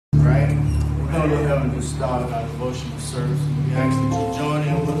Right? We're going to go ahead and get started our devotional service. We ask that you join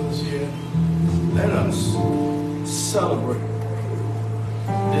in with us here. Let us celebrate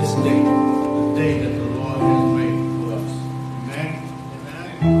this day, the day that the Lord has made for us. Amen?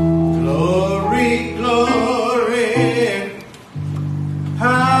 Amen. Glory, glory.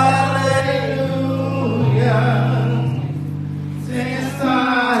 Hallelujah. Since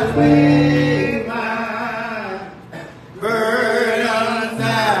I laid my burden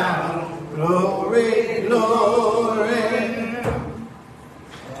down, glory, glory.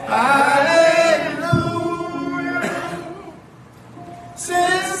 Hallelujah.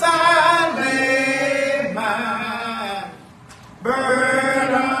 Since I laid my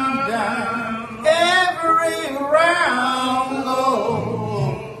burden down, every round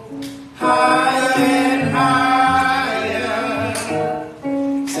goes higher and higher.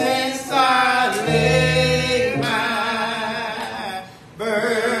 Since I laid my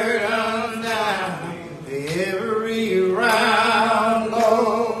burden down, every round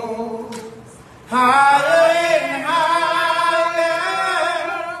goes higher and higher.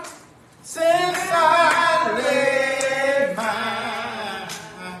 Since I laid my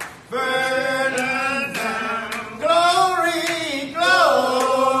burden down, glory,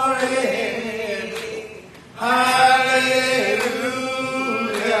 glory,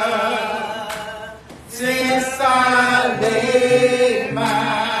 hallelujah. Since I laid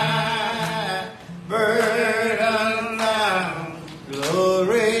my burden down,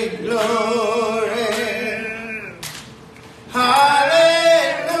 glory, glory, hallelujah.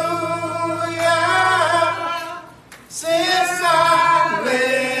 Since I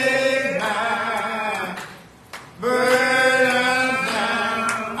laid my burden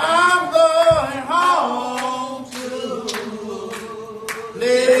down, I'm going home to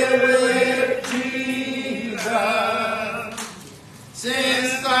live with Jesus.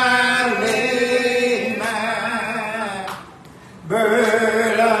 Since I laid my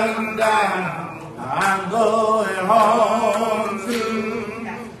burden down, I'm going home to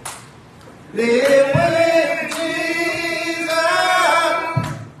live with Jesus.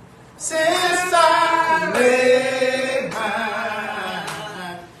 Since I laid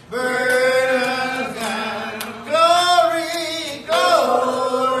my burden down, glory,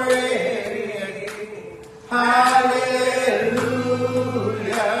 glory,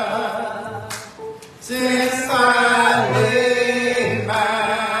 hallelujah. Since I laid my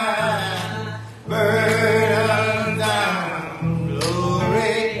burden down,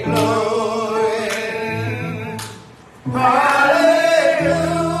 glory, glory, hallelujah.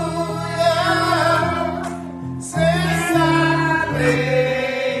 Since I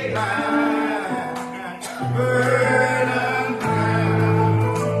laid my burden down.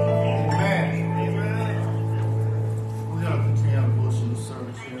 Amen. Amen. We're going to continue our devotional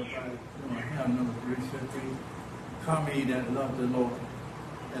service here by hymn number 350. Come ye that love the Lord,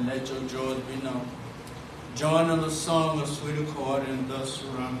 and let your joys be known. Join in the song of sweet accord and thus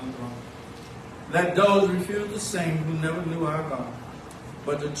surround the throne. Let those refuse to sing who never knew our God,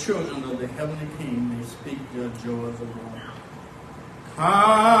 but the children of the heavenly King may speak their joys abroad.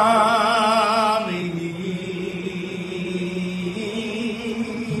 Come ye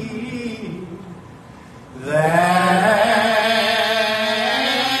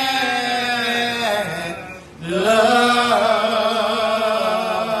that love the Lord,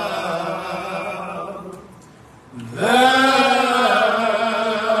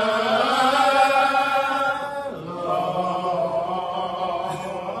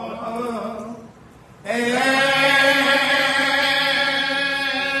 and let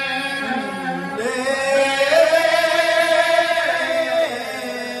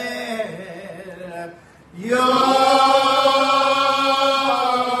joy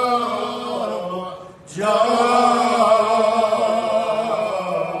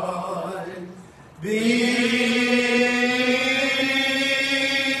be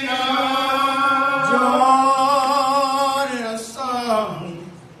known. Join in a song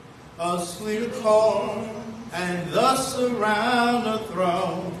of sweet accord and thus around the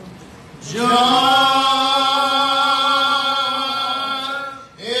throne. Join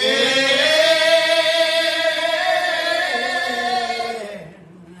in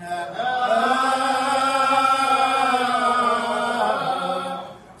a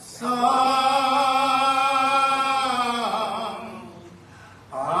song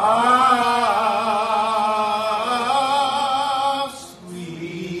of sweet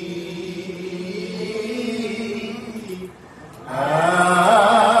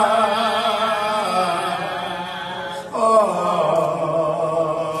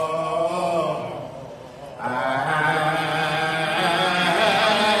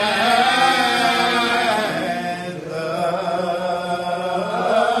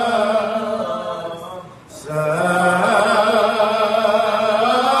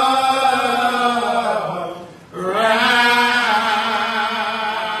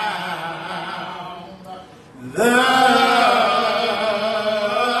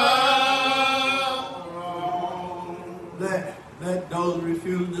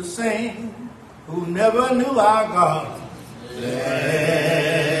never knew our God.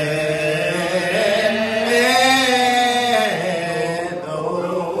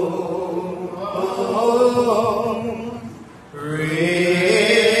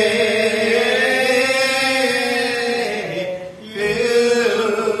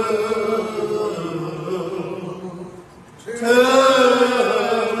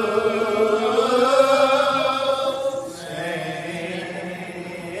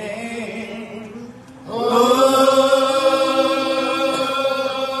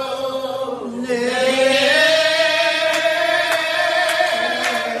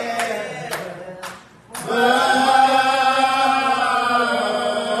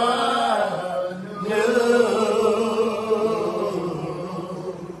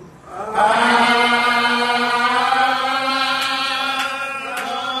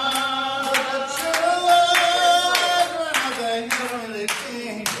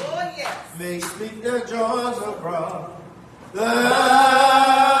 They speak their joys abroad.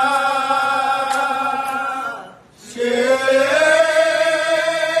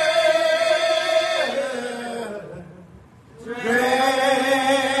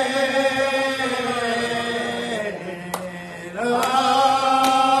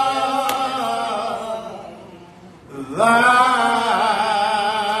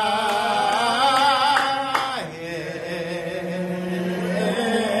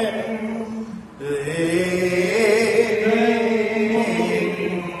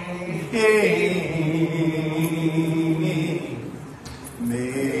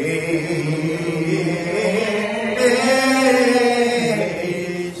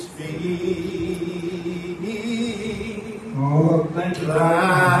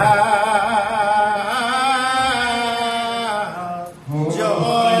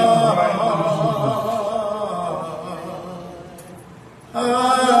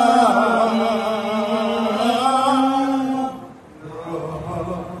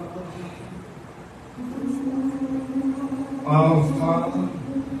 Father,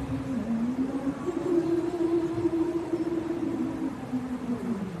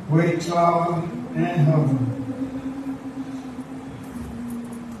 which art in heaven,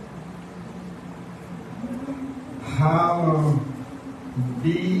 hallowed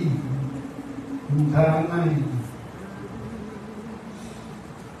be thy name.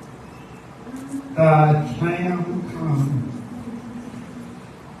 Thy kingdom come.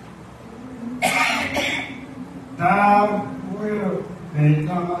 Thy will be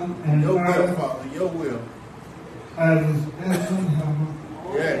done in Your will, earth Father, your will. as it is in heaven.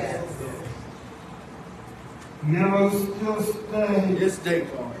 Yes. Give us this day This day,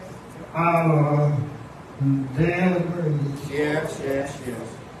 Father. our daily bread, Yes, yes, yes.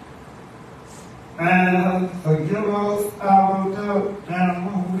 and forgive us our debt,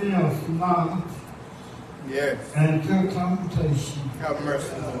 and lead us not Yes. into temptation. Have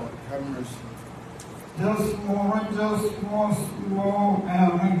mercy, Lord. Have mercy. This morning, just once more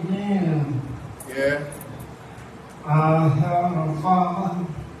and again, Yeah. our Heavenly Father,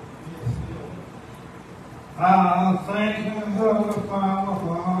 I thank you, Heavenly Father,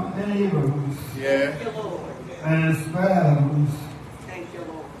 for our evils Yeah. Thank you, Lord. and spells. Thank you,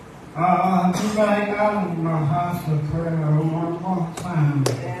 Lord. Be back out in my house of prayer one more time.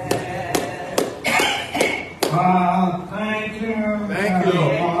 Thank you, Thank you,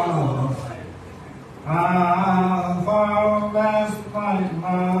 Lord. Father. For last night, my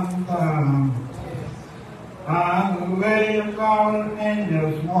God, the lady of God and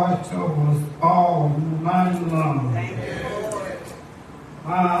angels watched over us all night long. Thank you, Lord.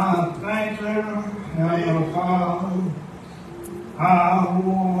 Thank you, Heavenly Father.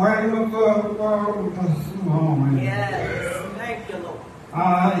 Wake us up this morning. Yes. Thank you, Lord.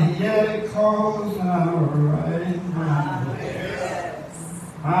 Yet it calls our right now. Yes.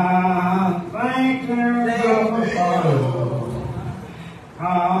 Thank you, Heavenly Father.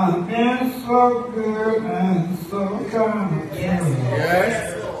 Been so good and so kind to Yes, Lord. us.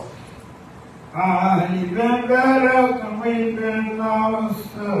 Yes. You've been better than we've been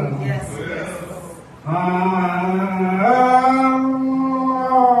ourselves. Yes, yes.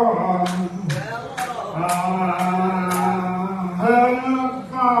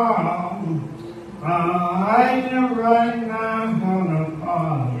 Right now,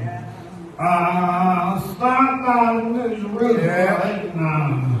 start by this roof right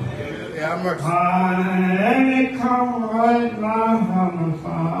now. Yeah, have mercy. And it come right now, Heavenly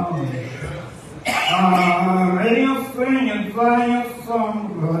Father. You're singing a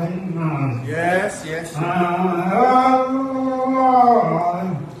song right now. Yes, yes, yes. Lord,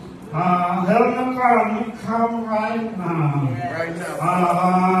 Heavenly Father, you come right now. Right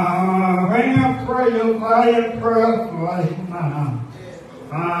now. Bring a prayer your breath right now.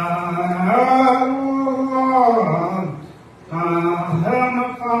 Lord,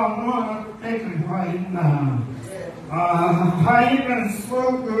 Heavenly Father, I thank you right now. How you been so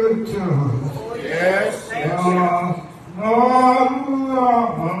good to us. Yes. Lord.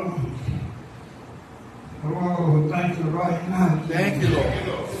 Oh, thank you right now. Thank you, Lord.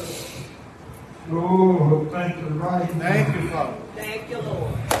 Oh, thank you right now. Thank you, Father. Thank you,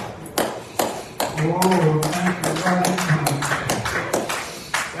 Lord. Oh, thank you right now.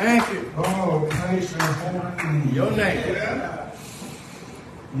 Thank you. Oh, praise your holy name. Your name.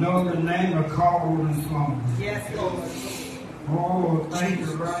 Know the name of called this morning. Yes, Lord. Oh, thank you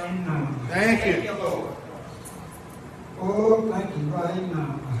right now. Thank Thank you. you, Lord. Oh, thank you right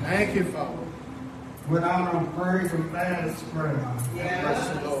now. Thank you, Father. Without a praise of last prayer,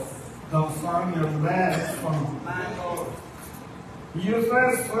 Yes, Lord. the song your last song. my Lord. You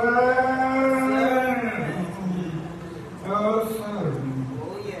said, serve, oh, serve.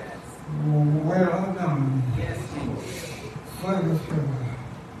 Oh, yes. Well done. Yes, Lord. Service for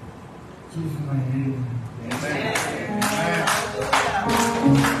Jesus' name. Amen.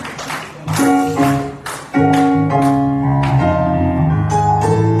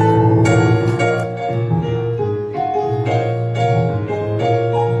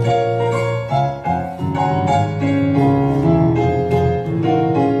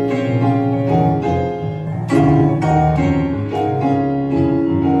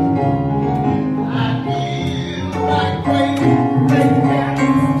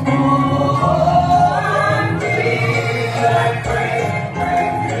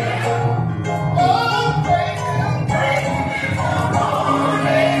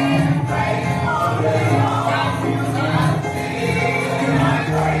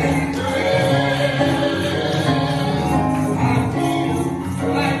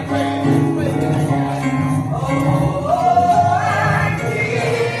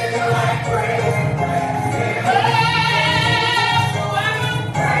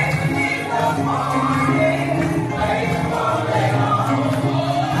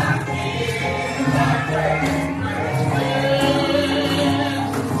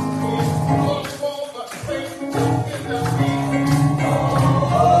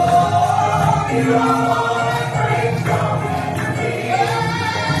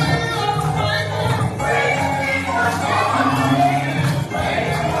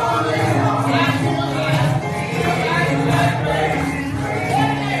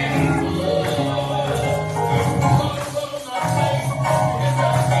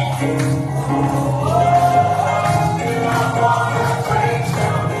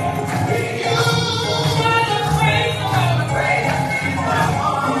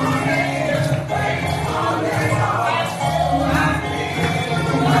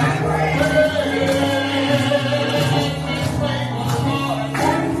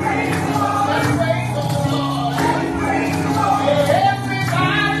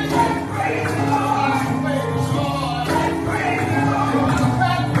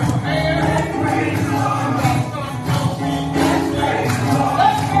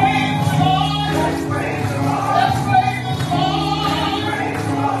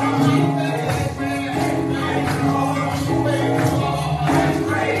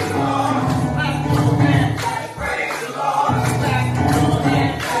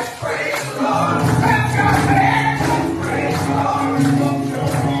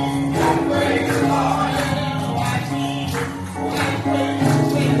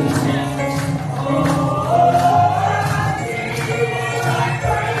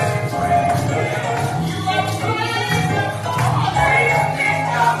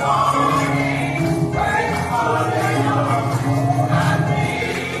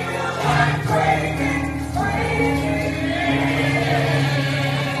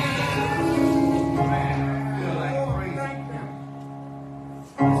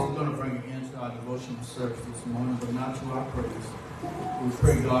 Service this morning, but not to our praise. We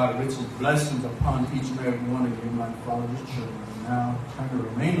pray, God, richest blessings upon each and every one of you, my father's children. And now, turn the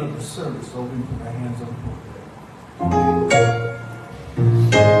remainder of the service over into the hands of the pulpit.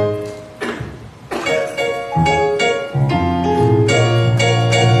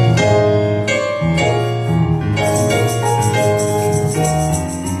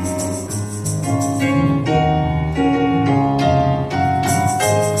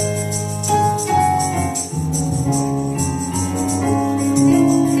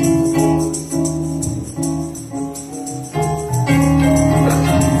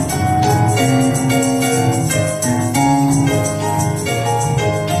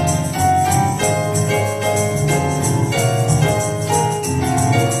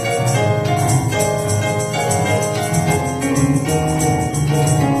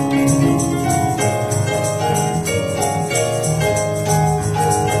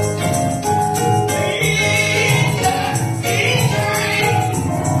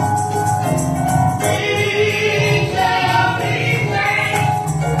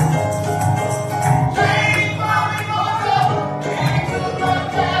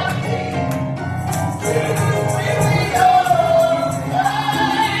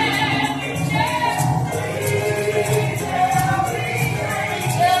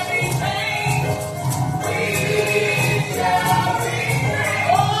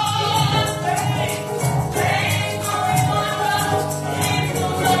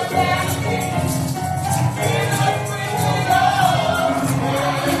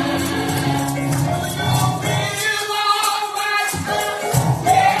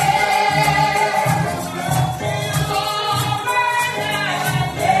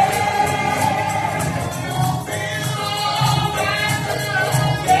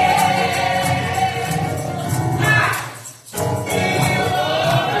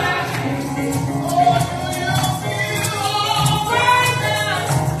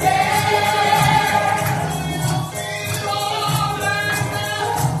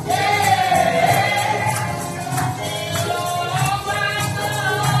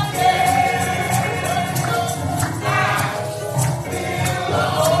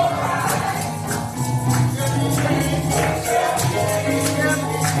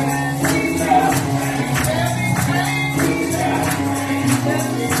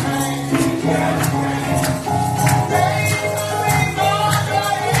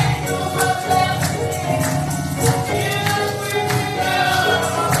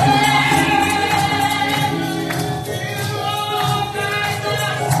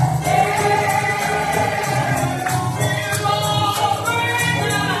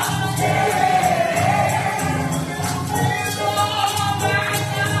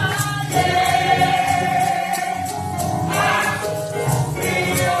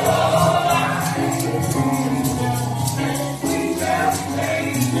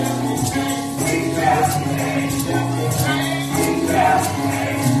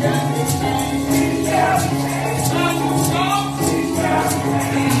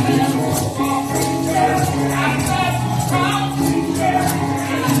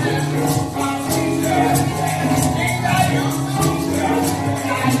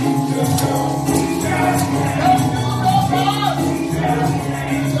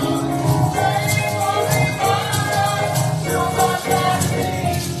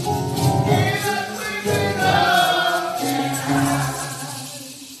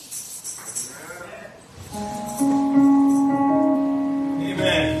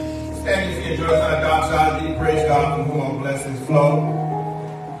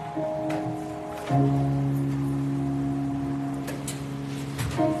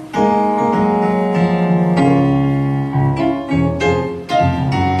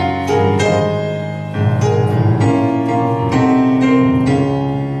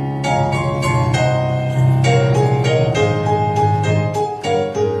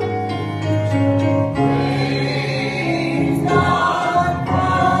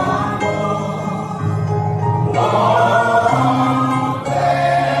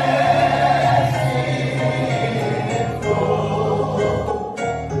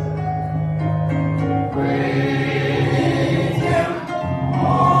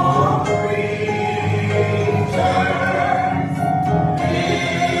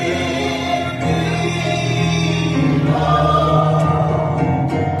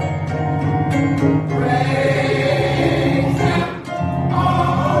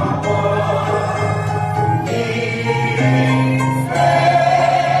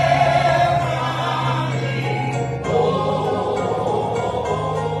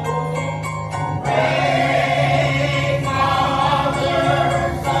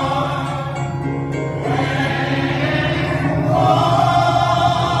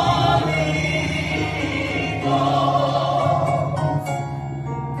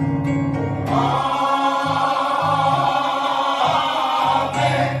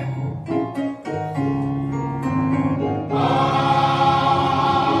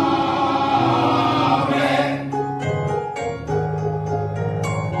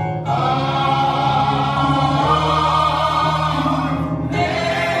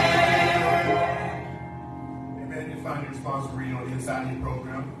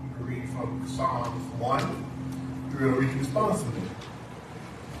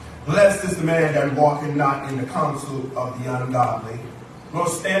 Blessed is the man that walketh not in the counsel of the ungodly, nor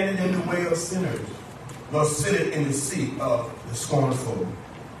standeth in the way of sinners, nor sitteth in the seat of the scornful.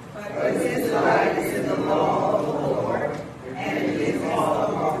 But his delight is in the law of the Lord, and in his law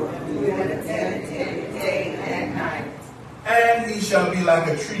like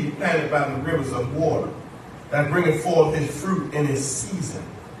a tree planted by the rivers of water, that bringeth forth his fruit in his season.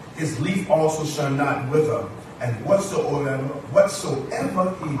 His leaf also shall not wither, and whatsoever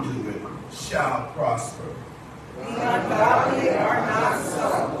he doeth shall prosper. The ungodly are not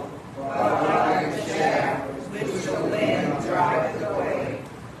so, but like the shaft which the wind driveth away.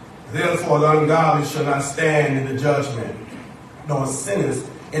 Therefore the ungodly shall not stand in the judgment, nor sinners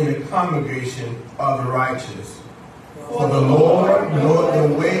in the congregation of the righteous. For the Lord knoweth the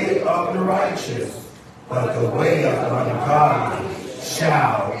way of the righteous, but the way of the ungodly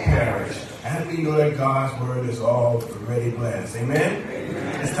shall perish. And we know that God's word is already blessed. Amen?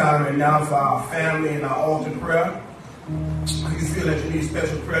 It's time right now for our family and our altar prayer. If you feel that you need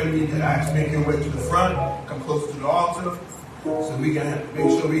special prayer, you need to ask, make your way to the front, come closer to the altar, so we can make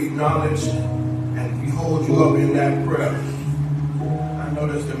sure we acknowledge and we hold you up in that prayer. I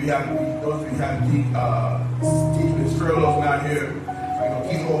noticed that we have Stephen Furlow's not here. We're going to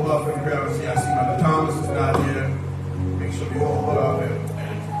keep hold up in prayer. See, I see Mother Thomas is not here. Make sure we hold her up in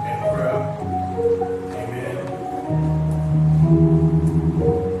prayer. Amen.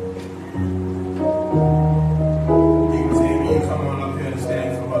 Amy, you come on up here and stand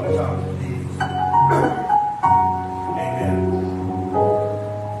for Mother Thomas, please. Amen.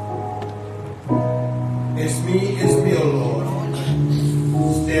 It's me, oh Lord,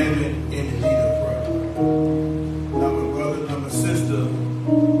 standing in the need of prayer. Not my brother, not my sister,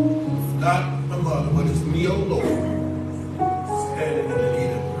 not my mother, but it's me, oh Lord, standing in the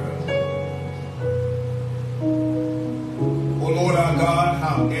need of prayer. Oh Lord our God,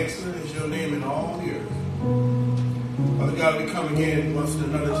 how excellent is your name in all the earth. Father God, we come again once and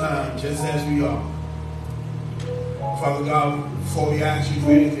another time, just as we are. Father God, before we ask you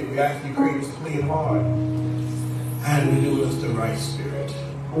for anything, we ask you to create us a clean heart and renew us the right spirit.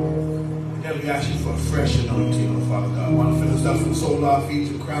 And then we ask you for a fresh anointing, oh Father God. One fill us up from the sole of our feet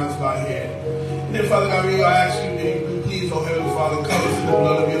to the crowns of our head. And then, Father God, we ask you to please, oh Heavenly Father, cover us in the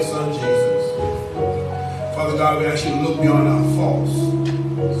blood of your Son, Jesus. Father God, we ask you to look beyond our faults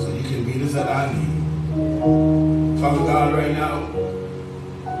so you can meet us at our need. Father God, right now,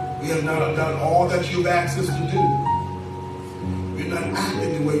 we have not done all that you've asked us to do. We're not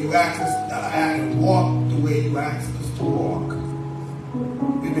acting the way you asked us to act and walk the way you asked us to walk.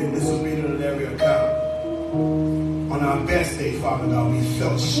 We've been disobedient on every account. On our best day, Father God, we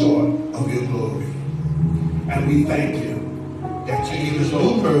fell short of your glory. And we thank you that you give us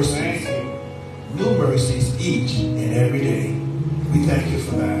new mercies each and every day. We thank you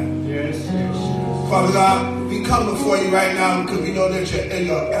for that. Yes. Father God, we come before you right now because we know that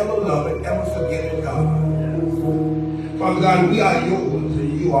you're ever loving, ever forgiving God. Father God, we are yours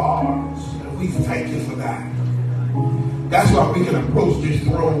and you are ours. And we thank you for that. That's why we can approach this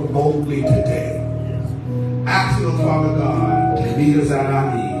throne boldly today. Asking the Father God to meet us at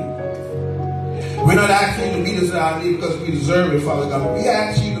our need. We're not asking you to meet us at our need because we deserve it, Father God. We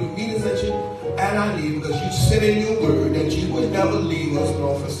ask you to meet us at our need because you said in your word that you would never leave us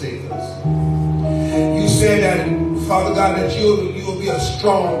nor forsake us. You said that, Father God, that you will be a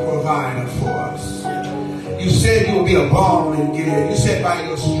strong provider for us. You said you will be a balm in Gilead. You said by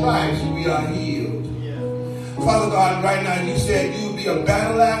your stripes we are healed. Father God, right now you said you will be a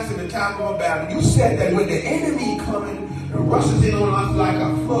battle axe in the time of a battle. You said that when the enemy coming and rushes in on us like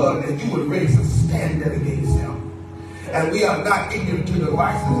a flood, that you would raise a standard against him. And we are not ignorant to the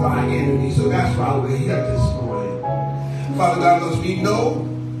devices of our enemy. So that's why we're here this morning. Father God, because we know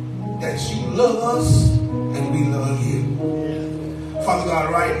that you love us and we love you. Father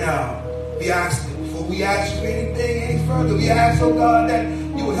God, right now, we ask you for anything any further. We ask, oh God, that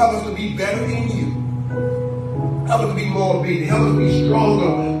you would help us to be better in you. Help us to be more obedient. Help us to be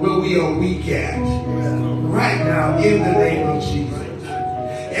stronger where we are weak at. Right now, in the name of Jesus.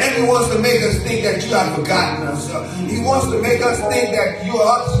 The enemy wants to make us think that you have forgotten us. He wants to make us think that you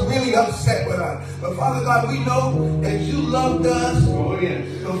are really upset with us. But Father God, we know that you loved us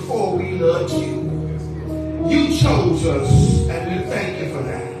before we loved you. You chose us, and we thank you for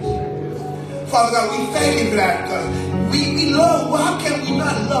that. Father God, we thank you for that because we love, well, how can we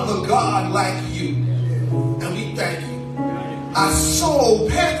not love a God like you? And we thank you. Our soul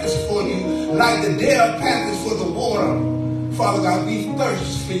panteth for you like the deer panteth for the water. Father God, we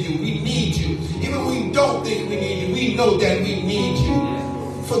thirst for you. We need you. Even when we don't think we need you, we know that we need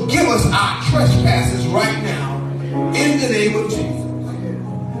you. Forgive us our trespasses right now in the name of Jesus.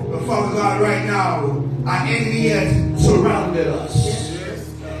 But Father God, right now, our enemy has surrounded us.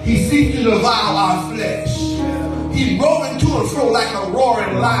 He seeks to devour our flesh. He's rolling to and fro like a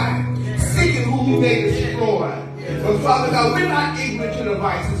roaring lion, seeking whom he may destroy. But Father God, we're not ignorant to the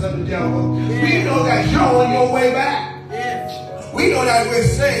vices of the devil. We know that you're on your way back. We We know that we're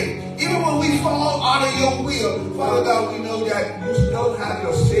saved. Even when we fall out of your will, Father God, we know that you still have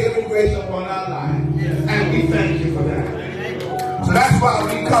your saving grace upon our life. And we thank you for that. So that's why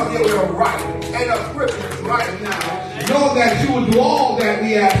we come here with a right and a privilege right now. Know that you will do all that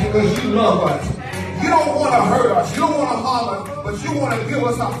we ask because you love us. You don't want to hurt us. You don't want to harm us. But you want to give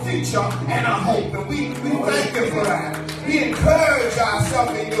us a future and a hope. And we thank you for that. We encourage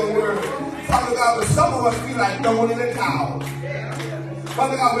ourselves in your word. Father God, but some of us feel like throwing in the towel.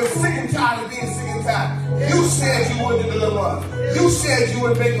 Father God, we're sick and tired of being sick and tired. You said you would deliver us. You said you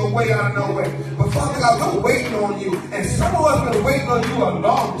would make a way out of no way. But Father God, we're waiting on you. And some of us have been waiting on you a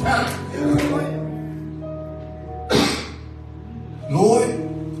long time. Lord,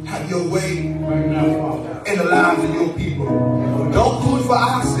 have your way right now, Father, in the lives of your people. Don't do it for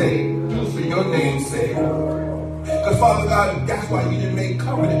our sake. Do it for your name's sake. Because Father God, that's why you didn't make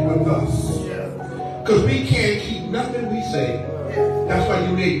covenant with us. Because we can't keep nothing we say. That's why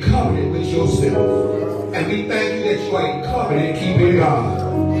you made covenant with yourself. And we thank you that you are in covenant keeping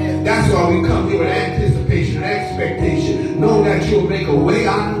God. That's why we come here with anticipation and expectation, knowing that you'll make a way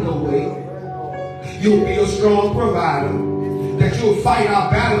out of no way. You'll be a strong provider. That you'll fight our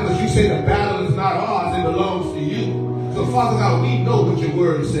battle, because you say the battle is not ours, it belongs to you. So Father God, we know what your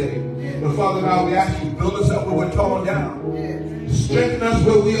word is saying. But Father God, we ask you to build us up where we're torn down. Strengthen us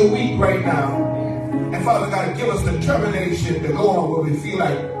where we are weak right now. And Father God, give us determination to go on where we feel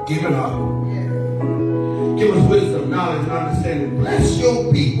like giving up. Give us wisdom, knowledge, and understanding. Bless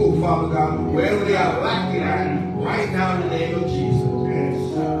your people, Father God, wherever they are lacking at right now in the name of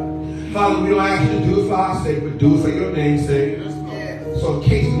Jesus. Father, we don't ask you to do it for our sake, but do it for your name's sake. So in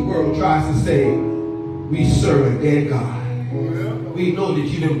case the world tries to say, we serve a dead God, we know that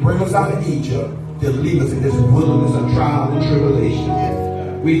you didn't bring us out of Egypt to leave us in this wilderness of trial and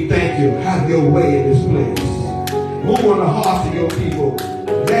tribulation. We thank you. Have your way in this place. Move on the hearts of your people.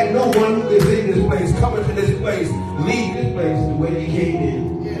 Let no one who is in this place come into this place, leave this place the way they came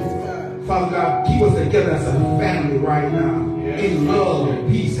in. Father God, keep us together as a family right now. In love and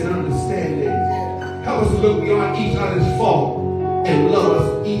peace and understanding. Help us to look beyond each other's fault and love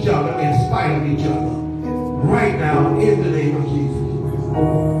us each other in spite of each other. Right now, in the name of Jesus.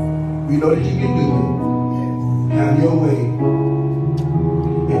 We know that you can do it. Have your way.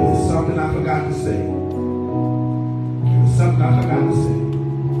 And there's something I forgot to say. There's something I forgot to say.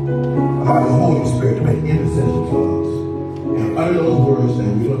 Allow the Holy Spirit to make intercession for us. And utter those words that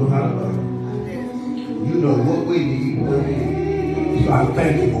we don't know how to utter. You know what we need, what we need. So I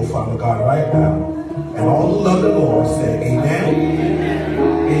thank you, oh Father God, right now. And all who love the Lord say amen.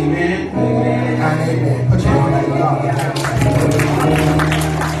 Amen. Amen. And amen. Put your hand on God.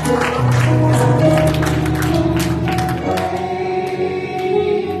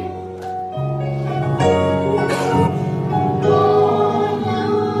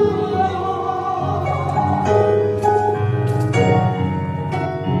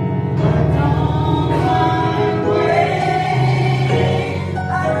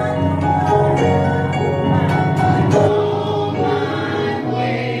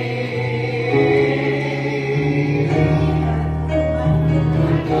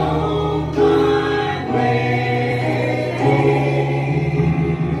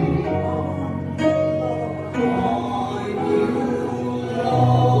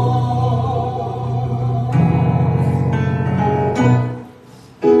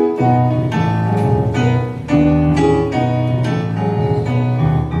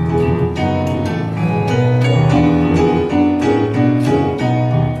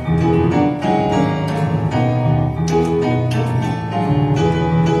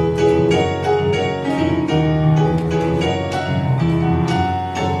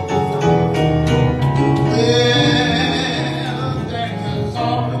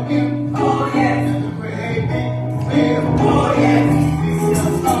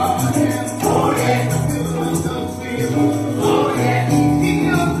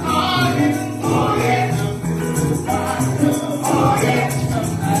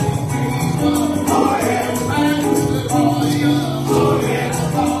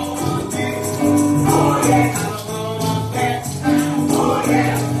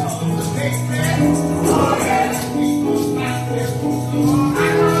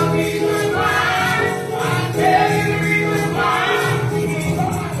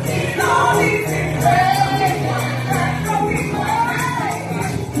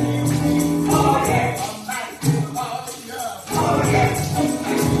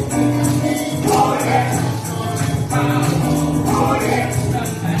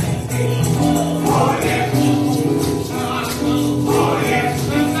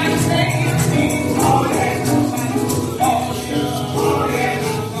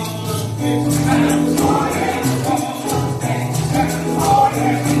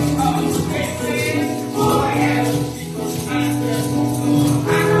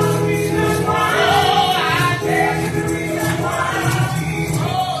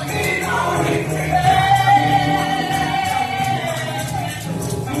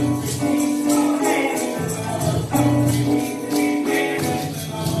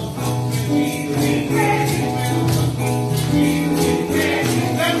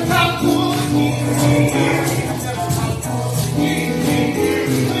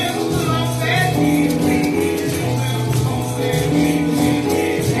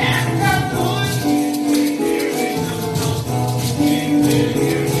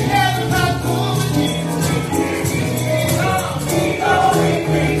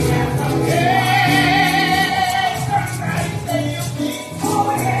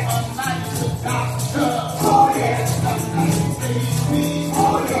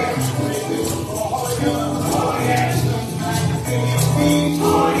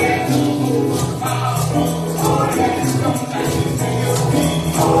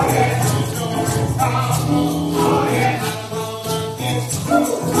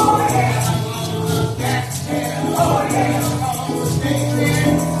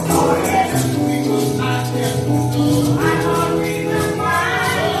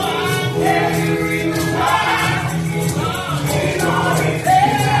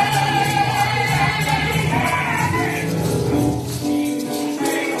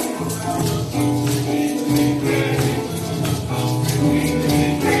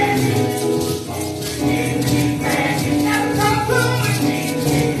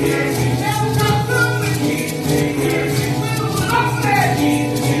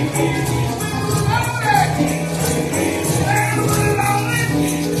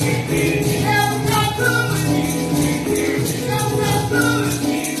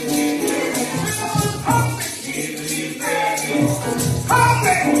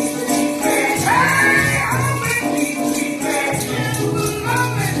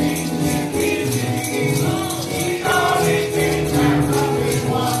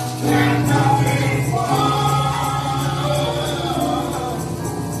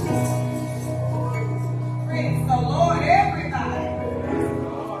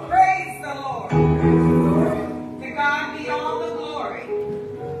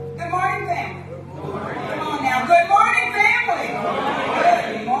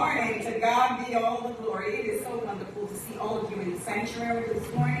 sanctuary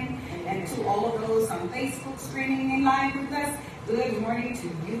this morning, and to all of those on Facebook streaming in live with us, good morning to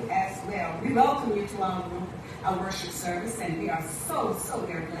you as well. We welcome you to our worship service, and we are so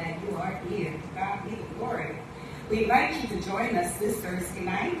very glad you are here. God be the glory. We invite you to join us this Thursday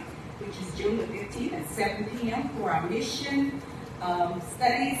night, which is June the 15th at 7 p.m. for our mission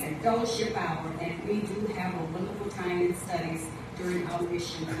studies and fellowship hour. And we do have a wonderful time in studies during our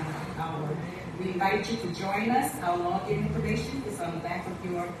mission hour. We invite you to join us. Our login information is on the back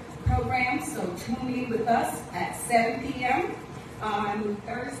of your program, so tune in with us at 7 p.m. on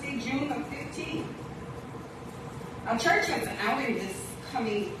Thursday, June the 15th. Our church has an outing this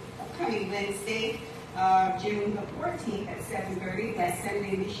upcoming Wednesday, June the 14th at 7:30. That's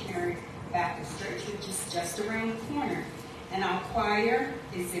Seventh-day Missionary Baptist Church, which is just around the corner. And our choir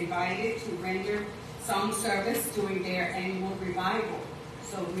is invited to render song service during their annual revival.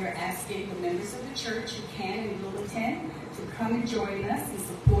 So we're asking the members of the church who can and will attend to come and join us and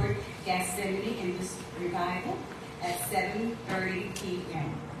support Gethsemane in this revival at 7:30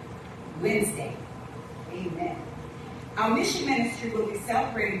 p.m. Wednesday. Amen. Our mission ministry will be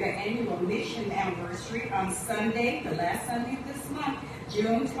celebrating their annual mission anniversary on Sunday, the last Sunday of this month,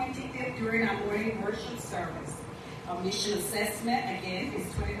 June 25th, during our morning worship service. Our mission assessment, again, is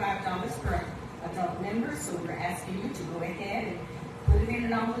 $25 per adult member, so we're asking you to go ahead and put it in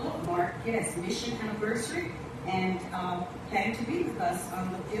an envelope, mark it as mission anniversary, and plan to be with us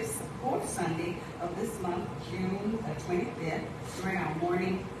on the fourth Sunday of this month, June 25th, during our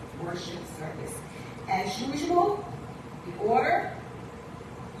morning worship service. As usual, the order,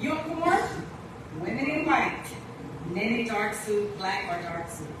 uniform, women in white, men in dark suit, black or dark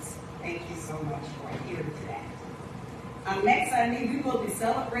suits. Thank you so much for adhering to that. Next Sunday, we will be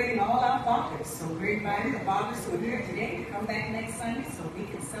celebrating all our fathers. So we're inviting the fathers who are here today to come back next Sunday so we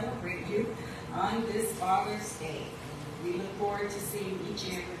can celebrate you on this Father's Day. We look forward to seeing each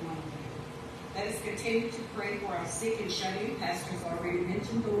and every one of you. Let us continue to pray for our sick and shut-in. Pastor's already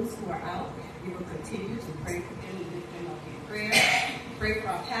mentioned those who are out. We will continue to pray for them and lift them up in prayer. Pray for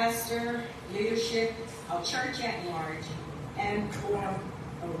our pastor, leadership, our church at large, and for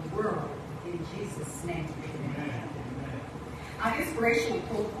the world. In Jesus' name, amen. Our inspirational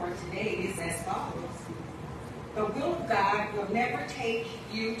quote for today is as follows. The will of God will never take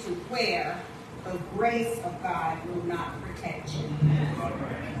you to where the grace of God will not protect you.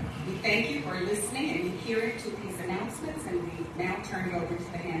 We thank you for listening and adhering to these announcements, and we now turn it over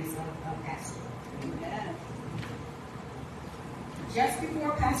to the hands of Pastor. Amen. Just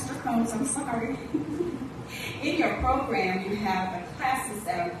before Pastor comes, I'm sorry. In your program, you have the classes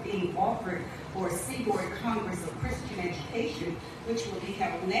that are being offered for Seaboard Congress of Christian Education, which will be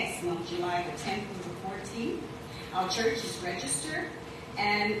held next month, July the 10th through the 14th. Our church is registered,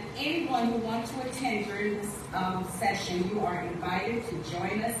 and anyone who wants to attend during this session, you are invited to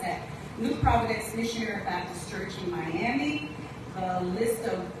join us at New Providence Missionary Baptist Church in Miami. The list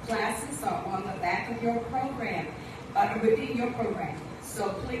of classes are on the back of your program, within your program. So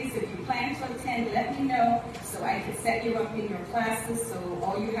please, if you plan to attend, let me know so I can set you up in your classes. So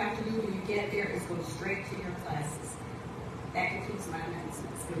all you have to do when you get there is go straight to your classes. That concludes my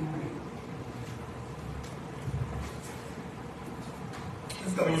announcements. Good morning.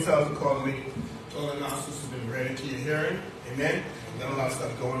 Let's cover yourselves and call me. All the announcements have been read to your hearing. Amen. We've got a lot of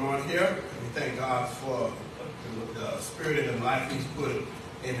stuff going on here. And we thank God for the spirit and the life He's put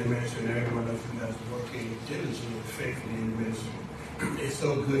in the ministry and everyone else who that's working diligently and faithfully in the ministry. It's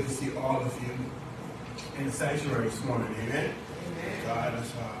so good to see all of you in the sanctuary this morning. Amen. Amen. God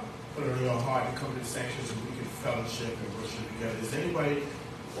has put it on your heart to come to the sanctuary so we can fellowship and worship together. Is anybody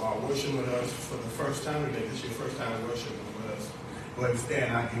worshiping with us for the first time today? This is your first time worshiping with us. Go ahead and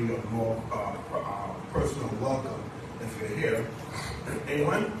stand. I'll give you a more personal welcome if you're here.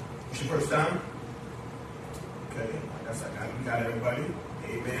 Anyone? It's your first time? Okay. We got everybody.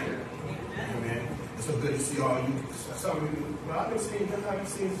 Amen. Amen. It's so good to see all you. Some of you, well, I haven't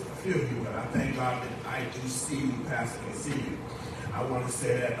seen a few of you, but I thank God that I do see you, Pastor, and see you. I want to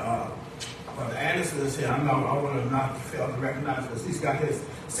say that Brother Anderson is here. I want to not fail to recognize because he's got his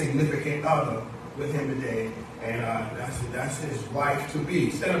significant other with him today, and that's his wife to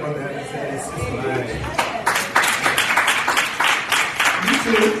be. Stand up, Brother Anderson. It's you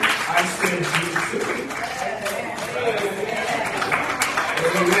too. I said you too.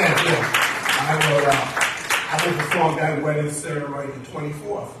 Amen. Yeah. I will perform that wedding ceremony the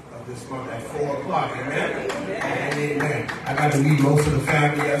 24th of this month at 4 o'clock. Amen. And amen. I got to meet most of the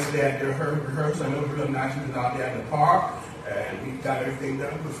family yesterday at their rehearsal. I know Real National was out there at the park, and we got everything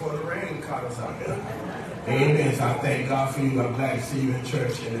done before the rain caught us out there. Amen. So I thank God for you. I'm glad to see you in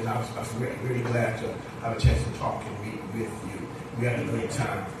church, and I was really glad to have a chance to talk and meet with you. We had a good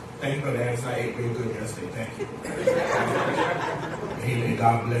time. Thank you, Brother Anderson. I ate real good yesterday. Thank you. Amen.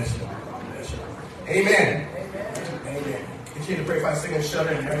 God bless you. God bless you. Amen. Amen. Continue to pray for singing,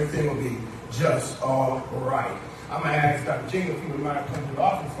 shudder, and everything will be just all right. I'm going to ask Dr. Jingle if he would mind coming to the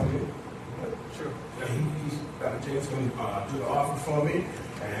offering for me. Sure. Dr. Jingle's going to do the offering for me.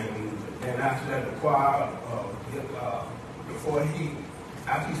 And then after that, the choir,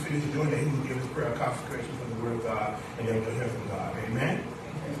 after he's finished doing that, he will give his prayer of consecration for the word of God, and then we'll hear from God. Amen.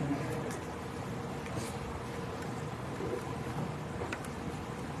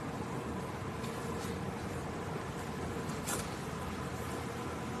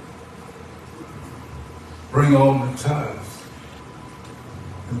 Bring all the tithes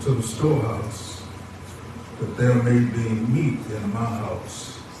into the storehouse, that there may be meat in my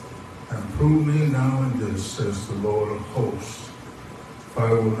house. And prove me now in this, says the Lord of hosts, if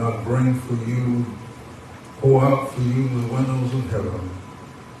I will not bring for you, pour out for you the windows of heaven,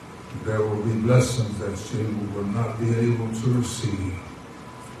 there will be blessings that you will not be able to receive.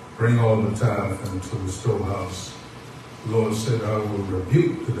 Bring all the tithe into the storehouse. The Lord said, I will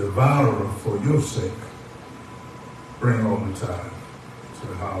rebuke the devourer for your sake. Bring all the tithe to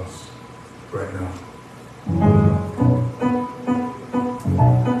the house right now.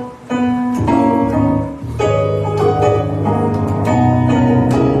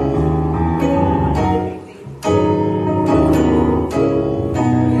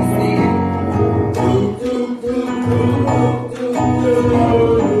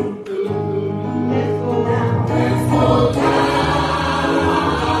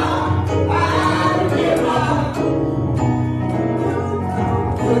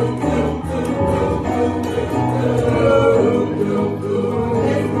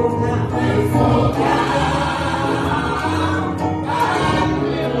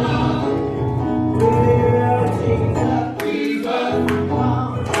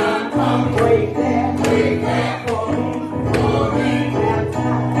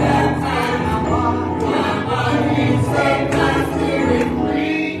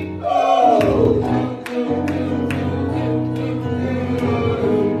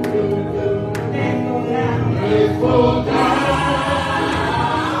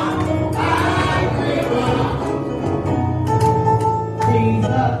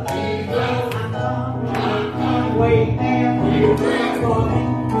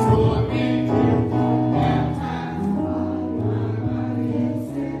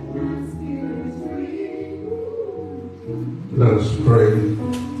 Let us pray.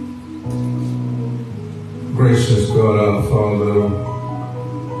 Gracious God, our Father,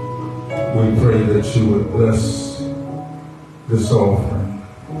 we pray that you would bless this offering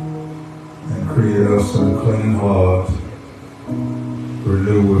and create us a clean heart,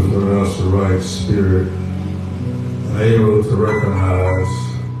 renew within us a right spirit, and able to recognize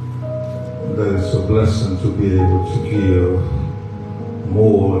that it's a blessing to be able to give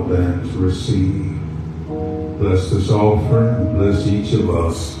more than to receive. Bless this offering, bless each of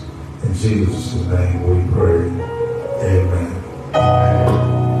us. In Jesus' name we pray. Amen.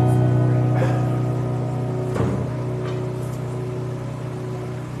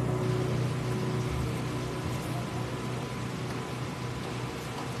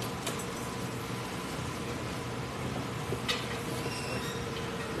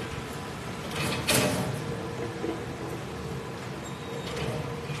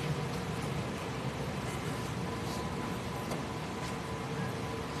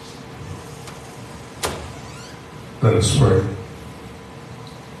 Let us pray.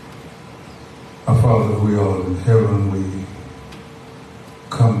 Our Father, we are in heaven. We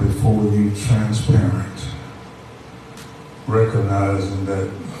come before you transparent, recognizing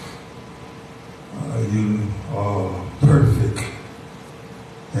that you are perfect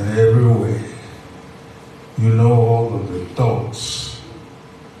in every way. You know all of the thoughts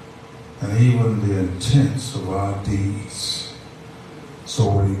and even the intents of our deeds. So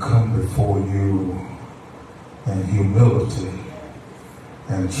we come before you in humility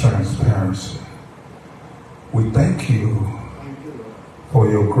and transparency. We thank you for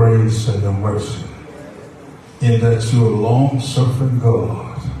your grace and your mercy, in that you are long-suffering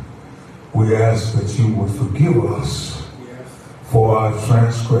God. We ask that you would forgive us for our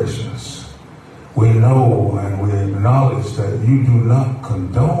transgressions. We know and we acknowledge that you do not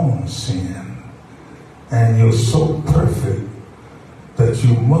condone sin, and you're so perfect that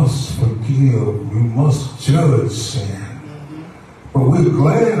you must forgive, you must judge sin. But we're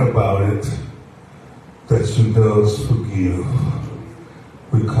glad about it that you does forgive.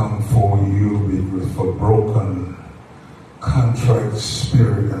 We come for you with a broken, contrite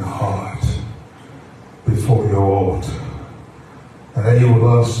spirit and heart before your altar.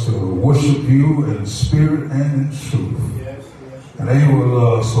 Enable us to worship you in spirit and in truth. Yes, yes.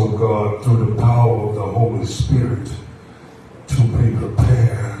 Enable us, oh God, through the power of the Holy Spirit to be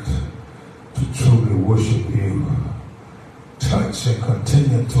prepared to truly worship you. Touch and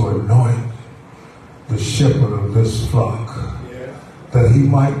continue to anoint the shepherd of this flock, Yes. that he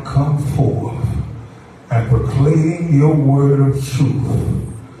might come forth and proclaim your word of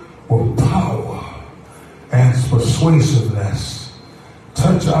truth with power and persuasiveness.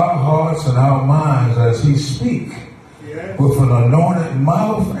 Touch our hearts and our minds as he speak Yes. with an anointed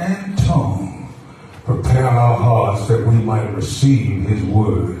mouth and tongue. Prepare our hearts that we might receive his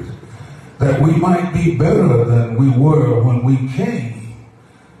word, that we might be better than we were when we came.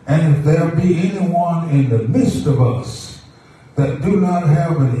 And if there be anyone in the midst of us that do not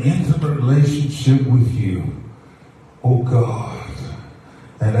have an intimate relationship with you, oh God,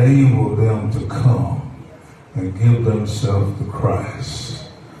 enable them to come and give themselves to Christ.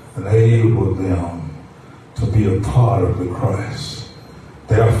 Enable them to be a part of the Christ.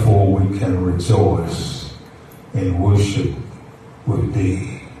 Therefore we can rejoice in worship with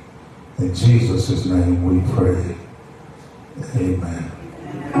thee. In Jesus' name we pray. Amen.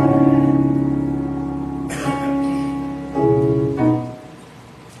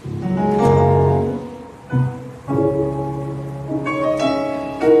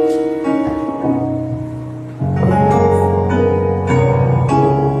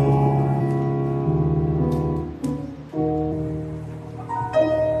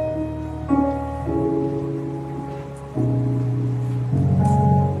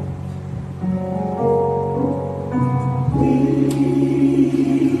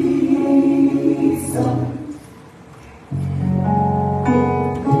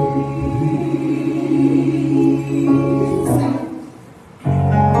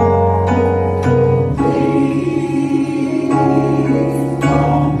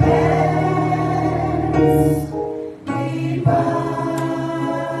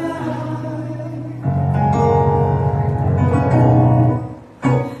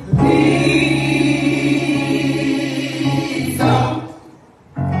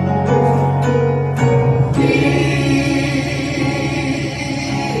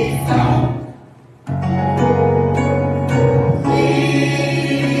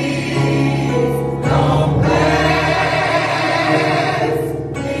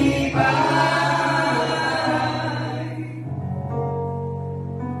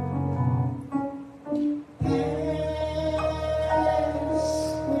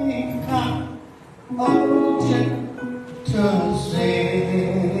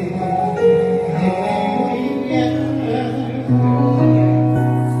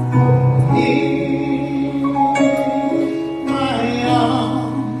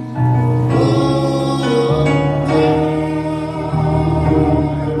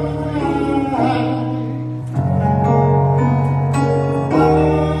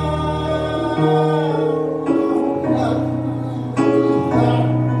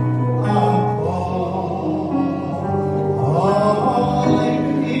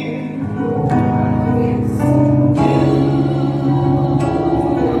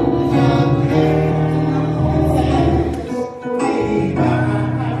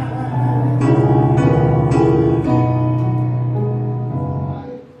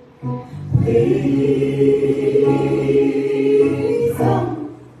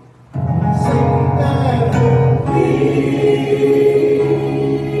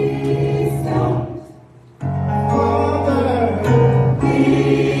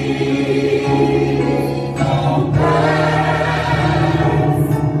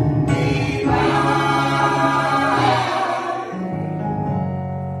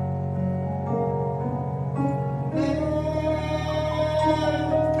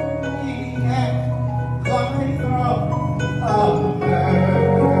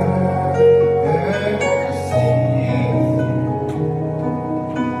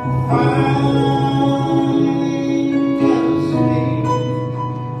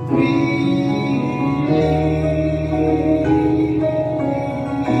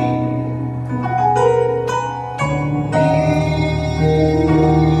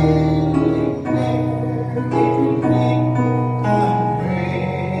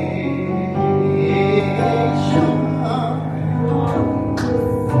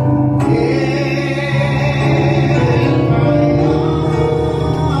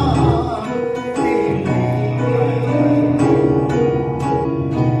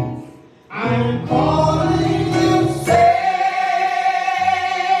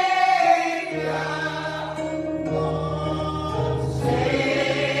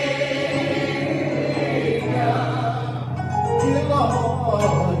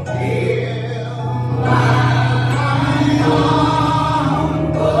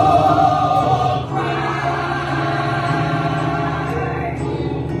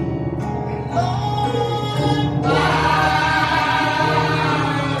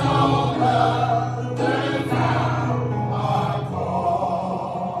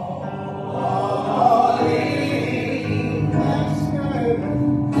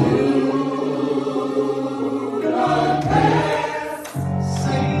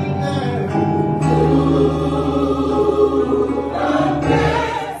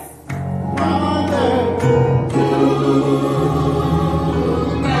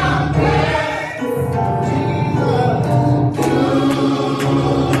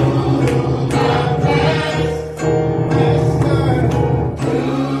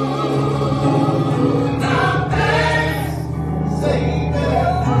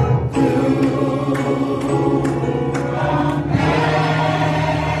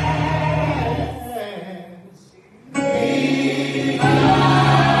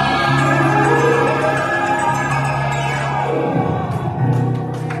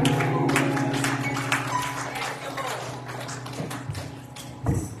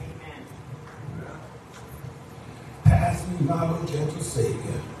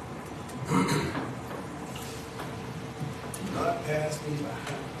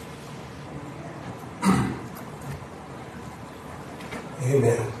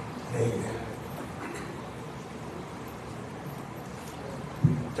 Amen. Amen.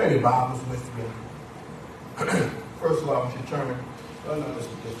 Turn your Bibles with me. First of all, I want you to turn. Oh, no, let's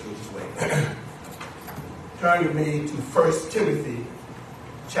do it this way. Turn with me to 1 Timothy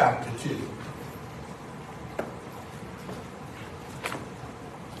chapter 2.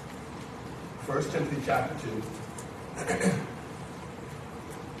 First Timothy chapter 2.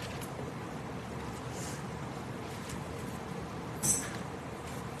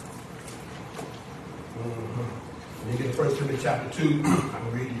 When you get to 1 Timothy chapter 2, I'm going to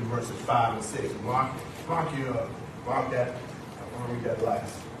read you verses 5 and 6. Mark that. I want to read that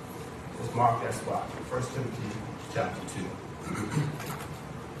last. Just mark that spot. 1 Timothy chapter 2.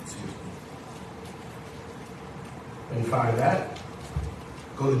 Excuse me. When you find that,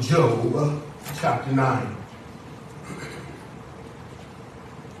 go to Job chapter 9.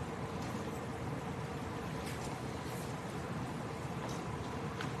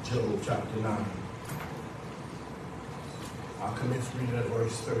 Job chapter 9. I'll commence reading at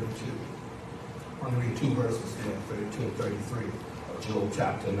verse 32. I want to read two verses there, 32 and 33 of Job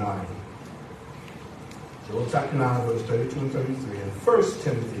chapter 9. Job chapter 9, verse 32 and 33, and 1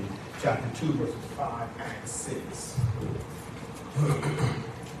 Timothy chapter 2, verses 5 and 6.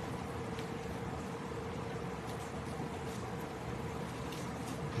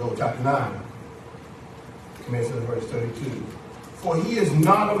 Job chapter 9, commencing at verse 32. For he is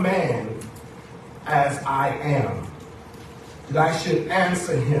not a man as I am, that I should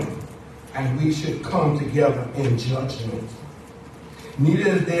answer him, and we should come together in judgment. Neither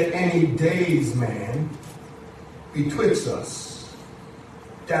is there any days man betwixt us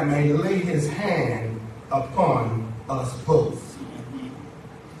that may lay his hand upon us both.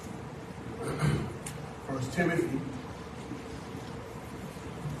 1 Timothy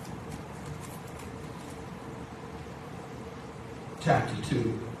chapter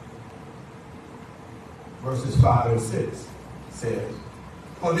 2, verses 5 and 6 says,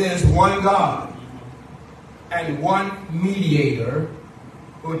 for there is one God and one mediator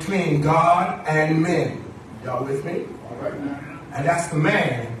between God and men. Y'all with me? All right. And that's the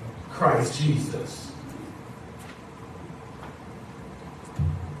man, Christ Jesus.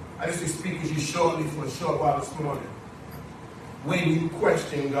 I just to speak with you shortly for a short while this morning. When you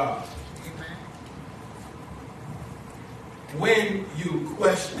question God. When you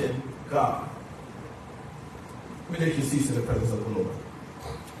question God. Let me take your seats in the presence of the Lord.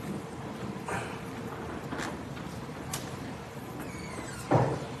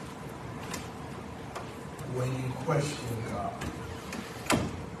 When you question God.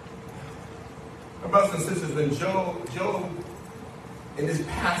 My brothers and sisters, when Job, in this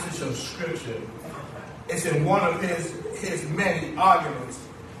passage of Scripture, it's in one of his many arguments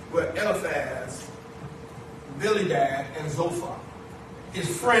with Eliphaz, Bildad, and Zophar, his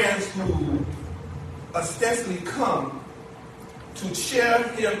friends who ostensibly come to cheer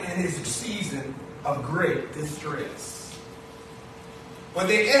him in his season of great distress. But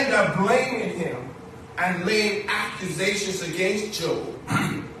they end up blaming him and laying accusations against Job,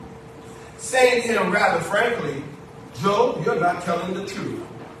 saying to him rather frankly, Job, you're not telling the truth.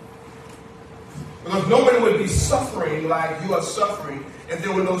 Because nobody would be suffering like you are suffering if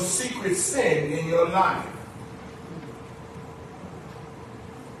there were no secret sin in your life.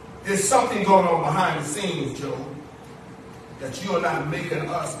 There's something going on behind the scenes, Job, that you are not making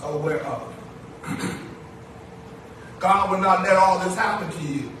us aware of. God will not let all this happen to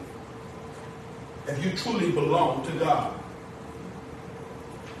you if you truly belong to God.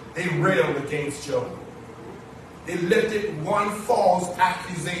 They railed against Job. They lifted one false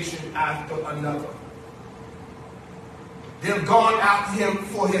accusation after another. They've gone after him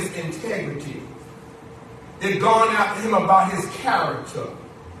for his integrity. They've gone after him about his character.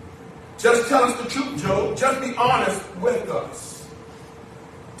 Just tell us the truth, Job. Just be honest with us.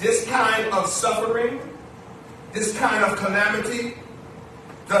 This kind of suffering, this kind of calamity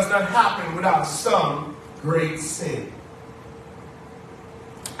does not happen without some great sin.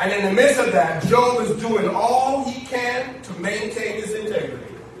 And in the midst of that, Job is doing all he can to maintain his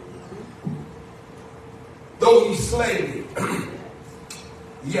integrity. Though he slay me,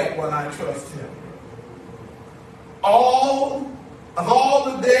 yet will I trust him. Of all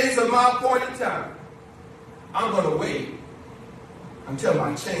the days of my appointed time, I'm going to wait until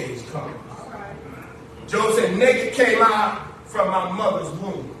my change comes. Job said, naked came I from my mother's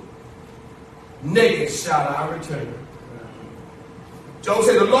womb. Naked shall I return. Job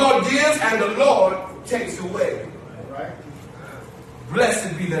said, the Lord gives and the Lord takes away. Right.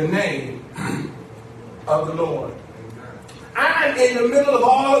 Blessed be the name of the Lord. And in the middle of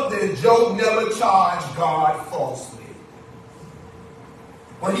all of this, Job never charged God falsely.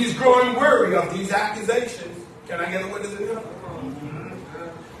 But he's growing weary of these accusations. Can I get a witness in here?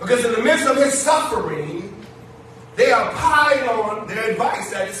 Because in the midst of his suffering, they are piling on their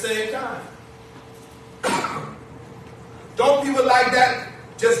advice at the same time. Don't people like that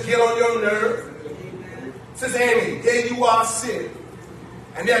just get on your nerve? Says Amy, there you are sick.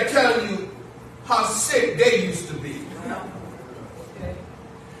 And they're telling you how sick they used to be.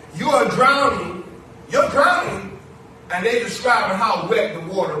 You are drowning. You're drowning. And they're describing how wet the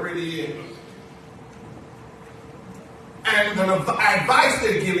water really is. And the advice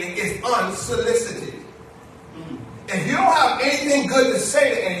they're giving is unsolicited. If you don't have anything good to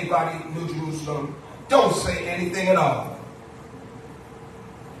say to anybody in New Jerusalem, don't say anything at all.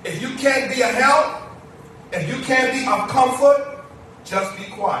 If you can't be a help, if you can't be of comfort, just be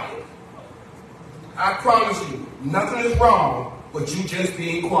quiet. I promise you, nothing is wrong with you just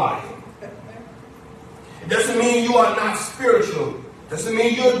being quiet. It doesn't mean you are not spiritual. It doesn't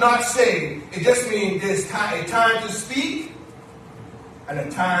mean you're not saved. It just means there's a time to speak and a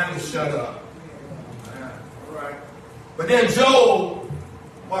time to shut up. All right. But then Job,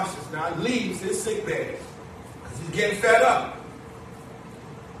 watch this now, leaves his sick bed because he's getting fed up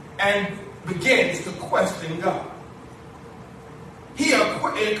and begins to question God. He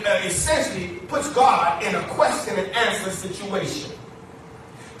essentially puts God in a question and answer situation.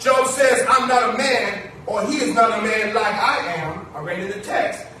 Job says, I'm not a man, or he is not a man like I am. I read in the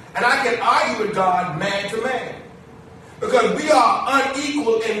text. And I can argue with God man to man. Because we are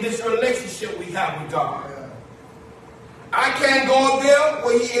unequal in this relationship we have with God. I can't go up there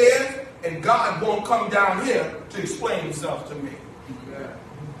where he is, and God won't come down here to explain himself to me.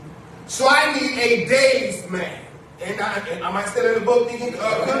 So I need a dazed man. Am I still in the book, Deacon?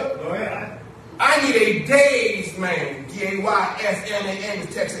 I need a dazed man. D-A-Y-S-M-A-N,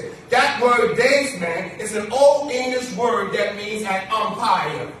 the text says. That word dazed man is an old English word that means an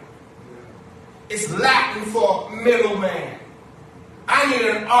umpire. It's Latin for middleman. I need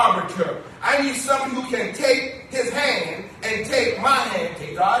an arbiter. I need someone who can take his hand and take my hand,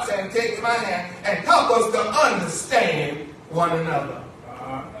 take God's hand, take my hand, and help us to understand one another.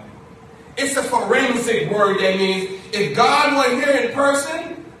 It's a forensic word that means if God wasn't here in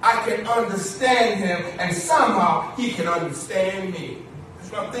person, I can understand him, and somehow he can understand me.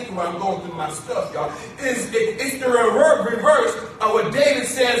 That's what I'm thinking when I'm going through my stuff, y'all. It's the reverse of what David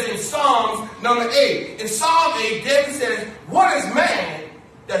says in Psalms number 8. In Psalm 8, David says, what is man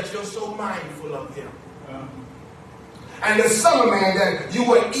that you're so mindful of him? And the Son of Man that you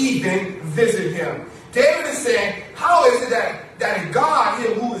would even visit him. David is saying, how is it that a God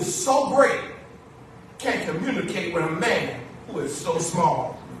here who is so great can communicate with a man who is so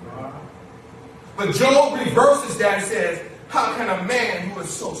small? But Job reverses that and says, how can a man who is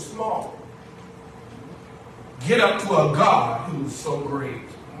so small get up to a God who is so great?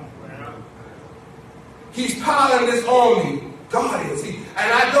 He's piling this on me. God is. And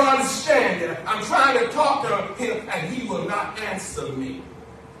I don't understand it. I'm trying to talk to him and he will not answer me.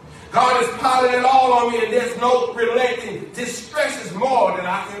 God is piling it all on me and there's no relenting. This stresses more than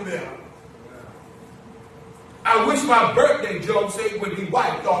I can bear. I wish my birthday, Job said, would be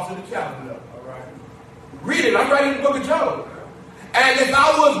wiped off of the calendar. Read it. I'm writing the book of Job. And if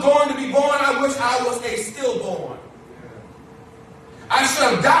I was going to be born, I wish I was a stillborn. I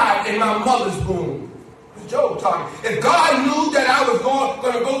should have died in my mother's womb. Job talking. If God knew that I was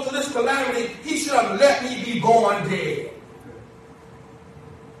going to go through this calamity, he should have let me be born dead.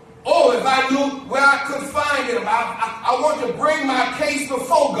 Oh, if I knew where I could find him, I want to bring my case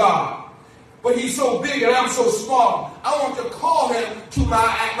before God. But he's so big and I'm so small. I want to call him to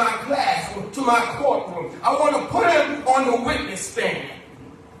my class, to my courtroom. I want to put him on the witness stand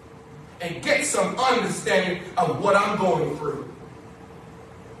and get some understanding of what I'm going through.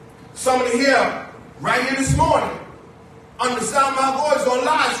 Somebody here, right here this morning, under the sound of my voice on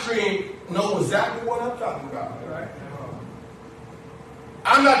live stream, know exactly what I'm talking about. Right?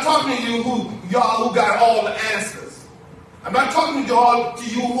 I'm not talking to you y'all who got all the answers. I'm not talking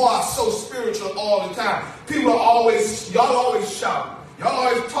to you who are so spiritual all the time. Y'all always shout. Y'all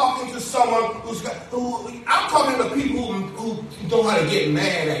always talking to someone I'm talking to people who know how to get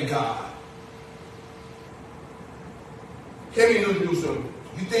mad at God. Can you do something?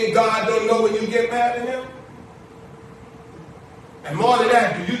 You think God don't know when you get mad at him? And more than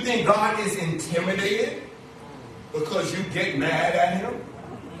that, do you think God is intimidated because you get mad at him?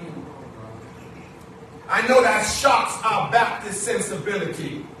 I know that shocks our Baptist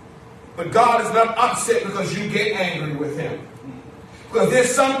sensibility, but God is not upset because you get angry with him. Because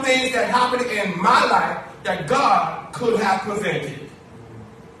there's some things that happen in my life that God could have prevented.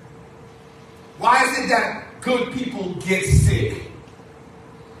 Why is it that good people get sick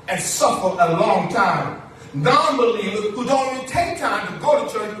and suffer a long time? Non-believers who don't even take time to go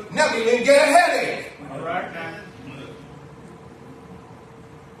to church never even get a headache. All right now.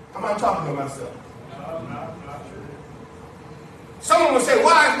 Am I talking to myself? No, not true. Someone will say,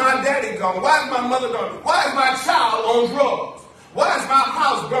 why is my daddy gone? Why is my mother gone? Why is my child on drugs? Why is my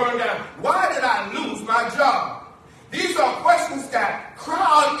house burned down? Why did I lose my job? These are questions that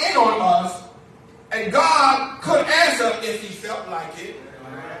crowd in on us, and God could answer if he felt like it.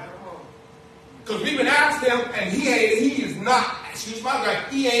 Because we've been asking him, and he is not, excuse my God,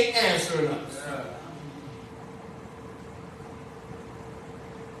 he ain't answering us.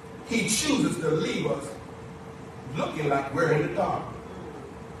 He chooses to leave us looking like we're in the dark.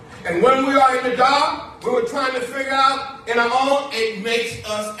 And when we are in the dark, when we're trying to figure out in our own, it makes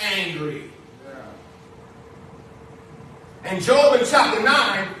us angry. And Job in chapter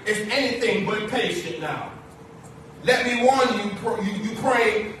 9 is anything but patient now. Let me warn you, you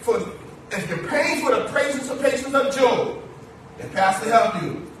praying for, if you're praying for the patience of Job, the pastor help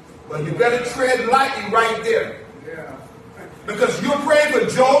you. Well, you better tread lightly right there. Yeah. Because you're praying for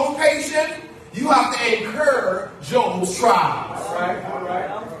Job's patience, you have to incur Job's trials. All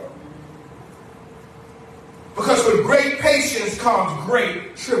right. Because with great patience comes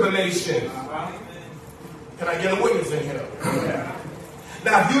great tribulation. Can I get a witness in here? Yeah.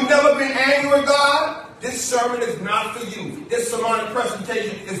 Now, if you've never been angry with God, this sermon is not for you. This sermonic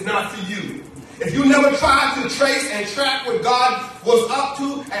presentation is not for you. If you never tried to trace and track what God was up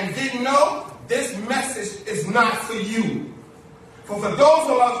to and didn't know, this message is not for you. For those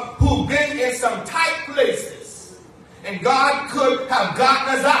of us who've been in some tight places, and God could have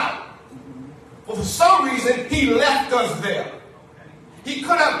gotten us out, but for some reason, he left us there. He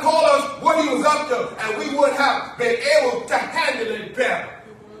could have told us what he was up to, and we would have been able to handle it better.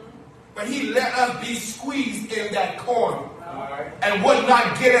 But he let us be squeezed in that corner and would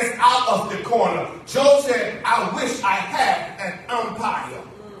not get us out of the corner. Job said, I wish I had an umpire.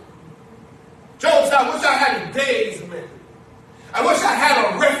 Job said, I wish I had a daysman. I wish I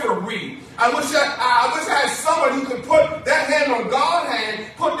had a referee. I wish I had somebody who could put that hand on God's hand,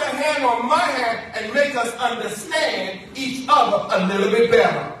 put that hand on my hand, and make us understand each other a little bit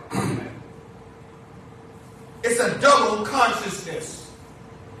better. It's a double consciousness.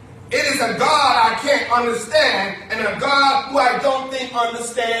 It is a God I can't understand and a God who I don't think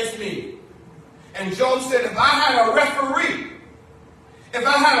understands me. And Job said, if I had a referee, if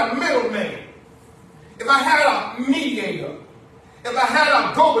I had a middleman, if I had a mediator, if I had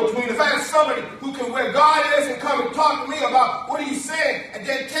a go-between, if I had somebody who can, where God is, and come and talk to me about what he's saying, and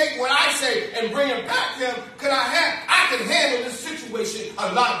then take what I say and bring it back to him, I can handle this situation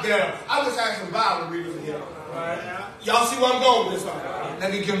a lot better. I wish I had some Bible readers in here. Y'all see where I'm going with this one?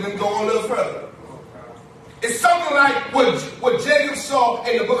 Let me go on a little further. It's something like what Jacob saw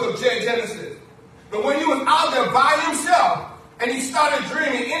in the book of Genesis. But when he was out there by himself, and he started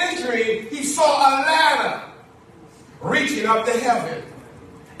dreaming, in his dream, he saw a ladder reaching up to heaven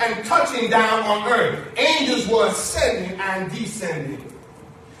and touching down on earth. Angels were ascending and descending.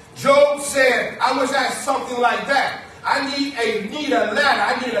 Job said, I wish I had something like that. I need a ladder.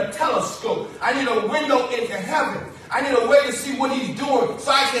 I need a telescope. I need a window into heaven. I need a way to see what he's doing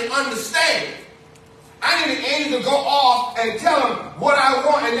so I can understand. I need an angel to go off and tell him what I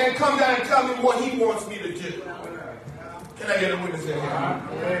want and then come down and tell me what he wants me to do. Can I get a witness in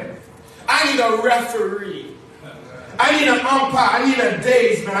here? I need a referee. I need an umpire. I need a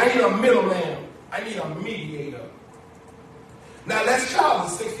daysman. I need a middleman. I need a mediator. Now let's travel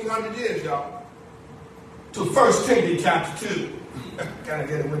 1,600 years, y'all, to 1 Timothy chapter 2. Can I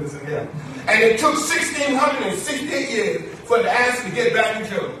get a witness in here? And it took 1,668 years for the answer to get back in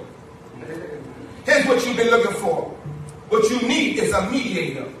Job. Here's what you've been looking for. What you need is a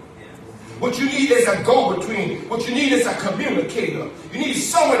mediator. What you need is a go-between. What you need is a communicator. You need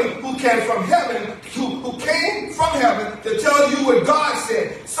somebody who came from heaven, who came from heaven to tell you what God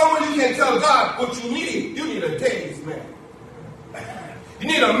said. Somebody who can tell God what you need. You need a daysman. You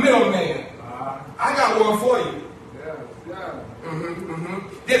need a middleman. I got one for you.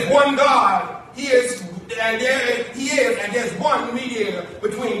 There's one God. He is, and there's one mediator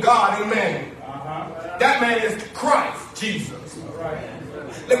between God and man. That man is Christ Jesus.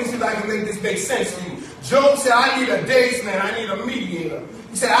 Let me see if I can make this make sense to you. Job said, I need a daysman. I need a mediator.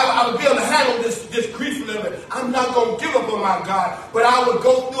 He said, I would be able to handle this grief a little bit. I'm not going to give up on my God, but I would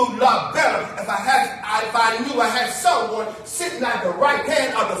go through a lot better if I knew I had someone sitting at the right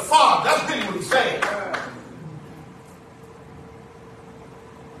hand of the Father. That's really what he's saying.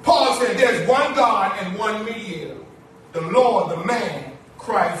 Paul said, there's one God and one mediator, the Lord, the man,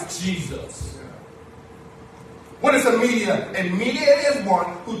 Christ Jesus. What is a mediator? A mediator is one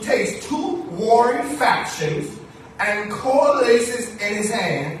who takes two warring factions and coalesces in his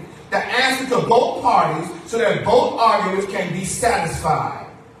hand the answer to both parties so that both arguments can be satisfied.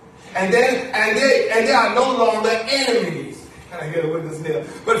 And they are no longer enemies. Can I get a witness there?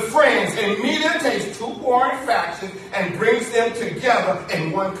 But friends. A mediator takes two warring factions and brings them together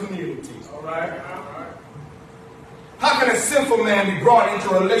in one community. All right. How can a sinful man be brought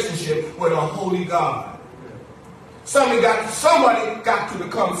into a relationship with a holy God? Somebody got to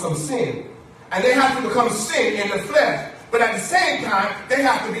become some sin. And they have to become sin in the flesh. But at the same time, they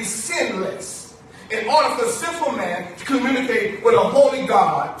have to be sinless. In order for a sinful man to communicate with a holy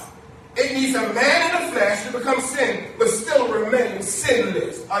God, it needs a man in the flesh to become sin, but still remain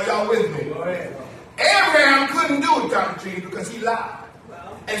sinless. Are y'all with me? Abraham couldn't do it, Dr. G, because he lied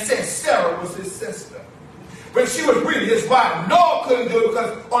and said Sarah was his sister. But she was really his wife. Noah couldn't do it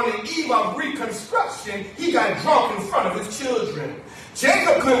because on the eve of reconstruction, he got drunk in front of his children.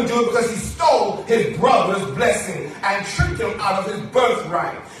 Jacob couldn't do it because he stole his brother's blessing and tricked him out of his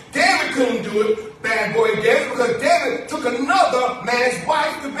birthright. David couldn't do it, bad boy David, because David took another man's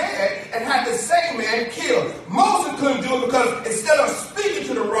wife to bed and had the same man killed. Moses couldn't do it because instead of speaking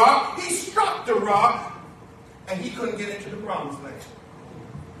to the rock, he struck the rock and he couldn't get into the promised land.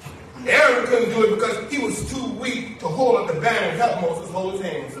 Aaron couldn't do it because he was too weak to hold up the banner and help Moses hold his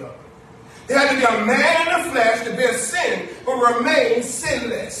hands up. There had to be a man in the flesh to bear sin but remain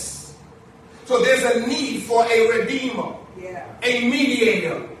sinless. So there's a need for a redeemer, a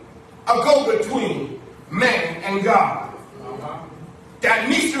mediator, a go-between man and God that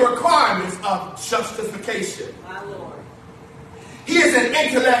meets the requirements of justification. My Lord. He is an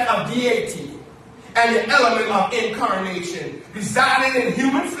intellect of deity and the element of incarnation, residing in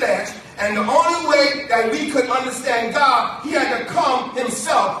human flesh, and the only way that we could understand God, he had to come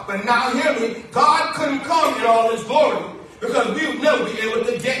himself. But now hear me, God couldn't come in all his glory because we would never be able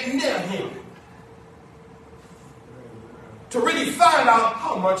to get near him. To really find out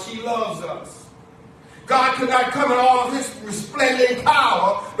how much he loves us. God could not come in all of his resplendent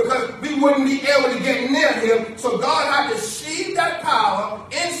power because we wouldn't be able to get near him. So God had to sheathe that power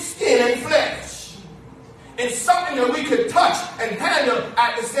in skin and flesh. It's something that we could touch and handle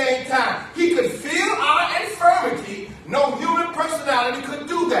at the same time. He could feel our infirmity. No human personality could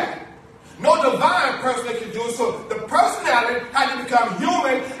do that. No divine person could do it. So the personality had to become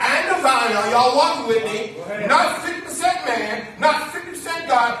human and divine. Are y'all walking with me? Not 50% man, not 50%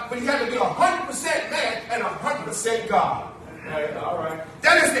 God, but he had to be 100% man and 100% God. All right.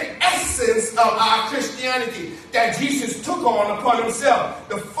 That is the essence of our Christianity that Jesus took on upon himself.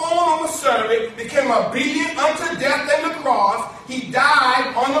 The form of a servant, became obedient unto death and the cross. He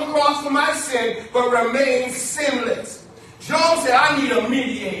died on the cross for my sin, but remained sinless. Job said, I need a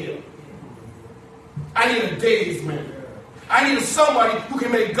mediator. I need a daysman. I need somebody who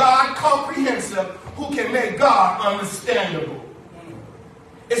can make God comprehensive, who can make God understandable.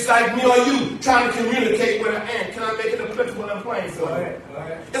 It's like me or you trying to communicate with an ant. Can I make it applicable and plain for you?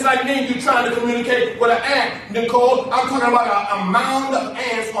 It's like me and you trying to communicate with an ant. Nicole, I'm talking about a mound of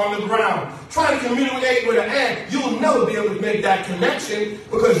ants on the ground. Trying to communicate with an ant, you'll never be able to make that connection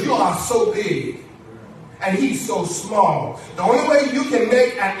because you are so big. and he's so small. The only way you can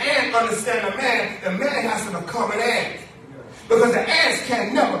make an ant understand a man, the man has to become an ant. Because the ants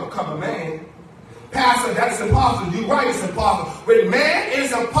can never become a man. Pastor, that's impossible. You're right, it's impossible. With man, it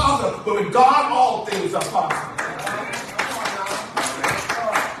is impossible. But with God, all things are possible.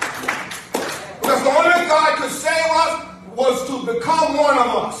 Because the only way God could save us was to become one of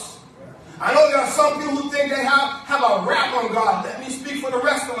us. I know there are some people who think they have a rap on God. Let me speak for the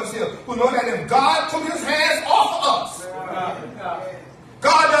rest of us here who know that if God took his hands off of us,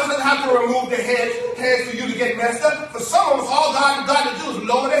 God doesn't have to remove the heads for you to get messed up. For some of us, all God got to do is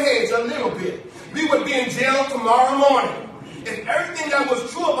lower the heads a little bit. We would be in jail tomorrow morning. If everything that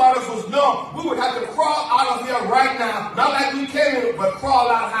was true about us was known, we would have to crawl out of here right now. Not like we came in, but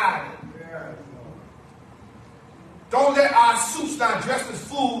crawl out hiding. Don't let our suits not dressed as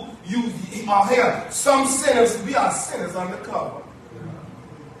food you are here. Some sinners, we are sinners undercover.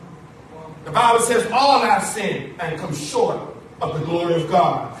 The Bible says all have sinned and come short of the glory of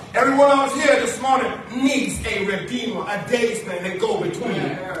God. Everyone else here this morning needs a redeemer, a daysman that go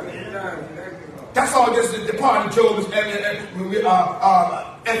between. That's all this the part of Job is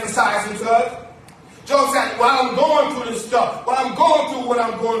emphasizing to us. Job said, while I'm going through this stuff, while I'm going through what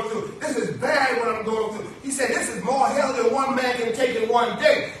I'm going through, this is bad what I'm going through. He said, this is more hell than one man can take in one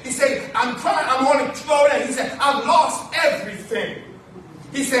day. He said, I'm crying, I'm on the floor. He said, I've lost everything.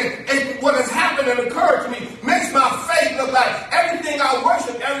 He said, what has happened and occurred to me makes my faith look like everything I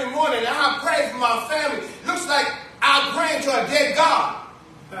worship every morning and I pray for my family looks like I'm praying to a dead God.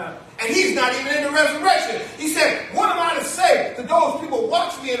 And he's not even in the resurrection. He said, what am I to say to those people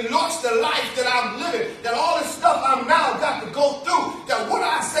watch me and lost the life that I'm living, that all this stuff I'm now got to go through, that what do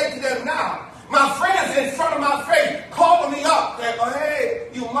I say to them now? My friends in front of my face calling me up, that, oh, hey,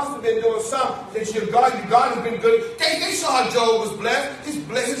 you must have been doing something. That your God has been good. They saw Job was blessed. He's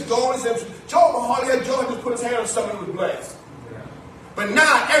blessed. His goal is Job hardly had joy. Just put his hand on something and was blessed. But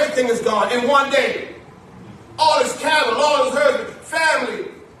now everything is gone in one day. All his cattle, all his herds, family,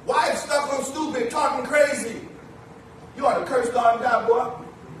 wife stuck on stupid, talking crazy. You ought to curse God and die, boy.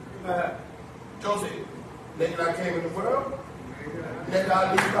 Joseph, naked I came in the world, naked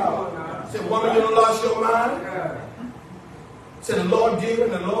I leave God. Said, woman, you done lost your mind. Said, the Lord give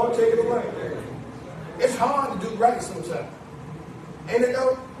it and the Lord take it away. It's hard to do right sometimes. Ain't it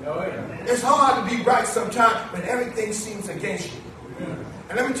though? It's hard to be right sometimes when everything seems against you.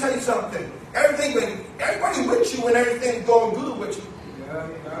 And let me tell you something. Everybody with you when everything's going good with you.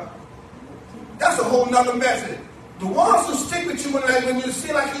 That's a whole nother message. The ones who stick with you when you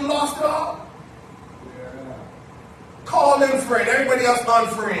see like you lost it all, call them friend. Everybody else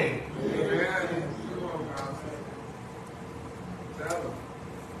unfriend.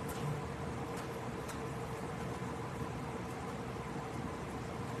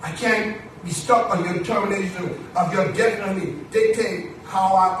 I can't be stuck on your determination of your definitely dictate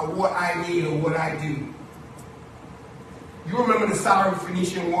how or what I need or what I do. You remember the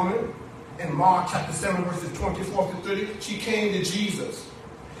Syrophoenician woman in Mark chapter 7 verses 24 to 30? She came to Jesus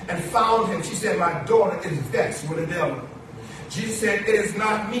and found him. She said, my daughter is vexed with a devil. Jesus said, it is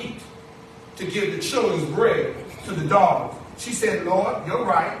not meet to give the children's bread to the dogs. She said, Lord, you're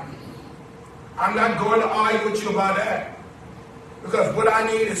right. I'm not going to argue with you about that. Because what I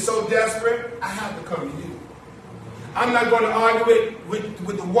need is so desperate, I have to come to you. I'm not going to argue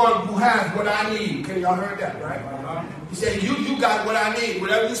with the one who has what I need. Okay, y'all heard that, right? He said, you got what I need.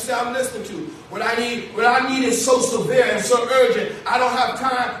 Whatever you say, I'm listening to. What I need is so severe and so urgent. I don't have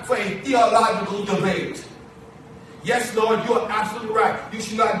time for a theological debate. Yes, Lord, you're absolutely right. You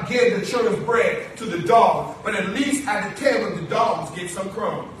should not give the children's bread to the dogs, but at least at the table, the dogs get some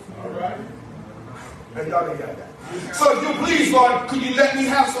crumbs. All right? And y'all ain't got that. So if you please, Lord, could you let me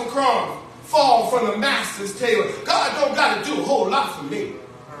have some crumbs fall from the master's table? God don't got to do a whole lot for me.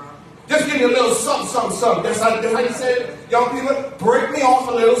 Just give me a little something, something, something. That's how you say it, young people? Break me off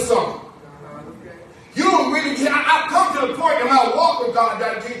a little something. You don't really, I've come to the point in my walk with God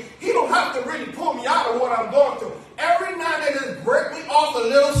that he don't have to really pull me out of what I'm going through. Every now and then just break me off a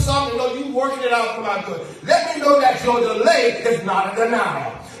little something, you working it out for my good. Let me know that your delay is not a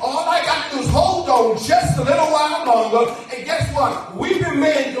denial. All I got to do is hold on just a little while longer. And guess what? Weeping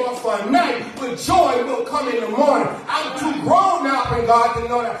may endure for a night, but joy will come in the morning. I'm too grown now in God to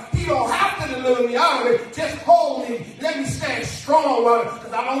know that he don't have to deliver me out of it. Just hold me. Let me stand strong on it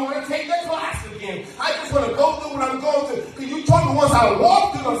because I don't want to take that class again. I just want to go through what I'm going through. Because you told me once I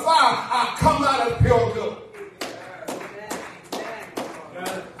walk through the fire, I come out of pure good.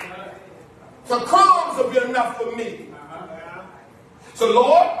 So crumbs will be enough for me. So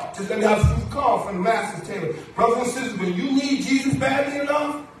Lord, just let me have some crumbs from the master's table. Brothers and sisters, when you need Jesus badly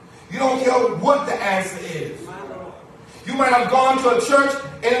enough, You don't care what the answer is. You might have gone to a church,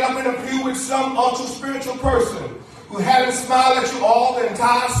 ended up in a pew with some ultra-spiritual person who hadn't smiled at you all the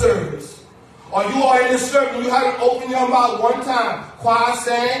entire service. Or you are in this service and you haven't opened your mouth one time. Choir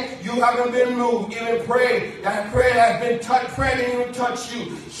sang, you haven't been moved, even prayed. That prayer has been touched, prayer didn't even touch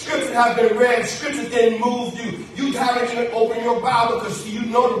you. Scriptures have been read, scriptures didn't move you. You haven't even opened your Bible because you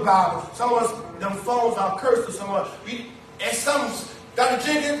know the Bible. Some of us, them phones are cursed to someone. Dr.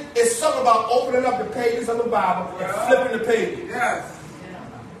 Jenkins, it's something about opening up the pages of the Bible and flipping the pages. Yes.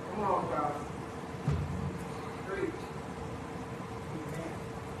 Come on, God.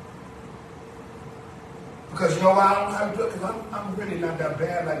 Because you know why I don't have to do it? Because I'm really not that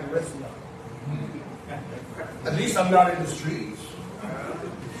bad like the rest of y'all. At least I'm not in the streets.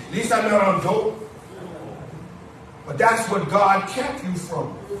 At least I'm not on dope. But that's what God kept you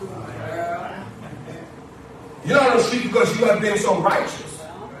from. You're not on the street because you have been so righteous.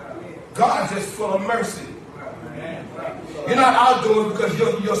 God's just full of mercy. You're not outdoors because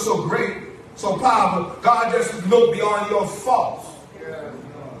you're so great, so powerful. God just looked beyond your faults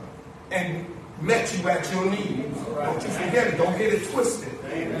and met you at your knees. Don't you forget it. Don't get it twisted.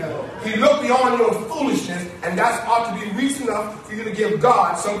 He looked beyond your foolishness, and that ought to be reason enough for you to give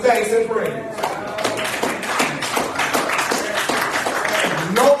God some thanks and praise.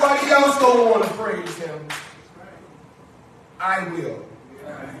 Nobody else don't want to praise him. I will.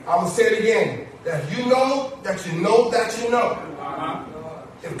 I will say it again. That you know that you know that you know.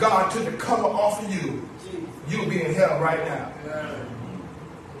 If God took the cover off of you, you'll be in hell right now.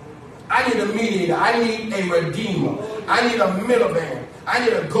 I need a mediator. I need a redeemer. I need a middleman. I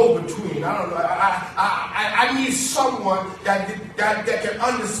need a go-between. I don't know. I need someone that can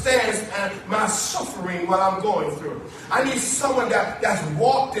understand my suffering while I'm going through. I need someone that's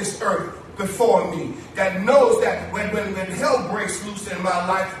walked this earth before me, that knows that when hell breaks loose in my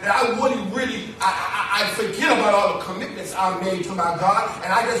life, that I wouldn't really, I forget about all the commitments I made to my God,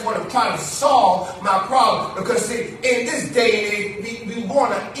 and I just want to try to solve my problem. Because see, in this day and age, we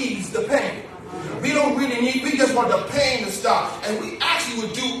want to ease the pain. We don't really need, we just want the pain to stop. And we actually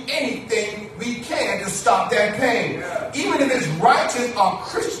would do anything we can to stop that pain. Even if it's righteous or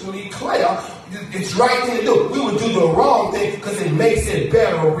Christianly clear, it's right thing to do. We would do the wrong thing because it makes it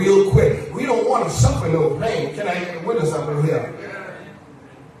better real quick. We don't want to suffer no pain. Can I get a witness up in here?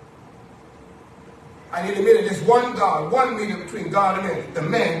 I need to admit there's one God, one mediator between God and man, the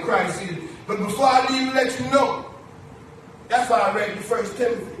man Christ Jesus. But before I leave, let you know, that's why I read you 1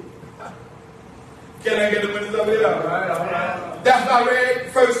 Timothy. Can I get a witness up here? All right. That's why I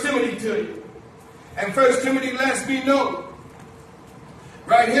read 1 Timothy to you. And 1 Timothy lets me know,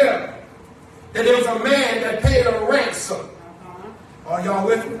 right here, that there was a man that paid a ransom. Are y'all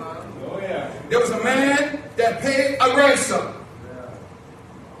with me? Oh, yeah. There was a man that paid a ransom.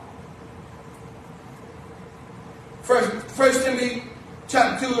 First Timothy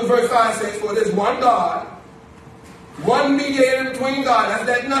chapter 2 and verse 5 says, for there's one God, one mediator between God. That's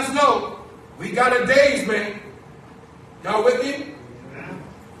letting us know we got a days, man. Y'all with me?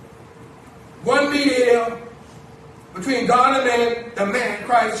 One mediator between God and man, the man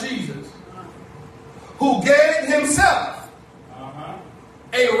Christ Jesus, who gave himself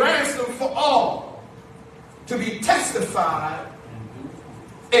a ransom for all to be testified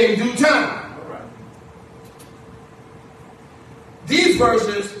in due time. These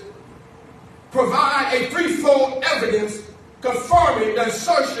verses provide a threefold evidence confirming the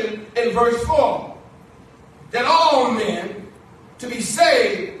assertion in verse 4 that all men to be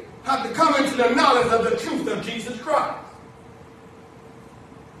saved have to come into the knowledge of the truth of Jesus Christ.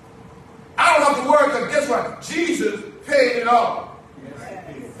 I don't have to worry because guess what? Jesus paid it all.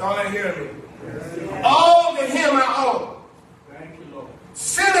 Don't hear me? Yes. All to him I owe. Thank you, Lord.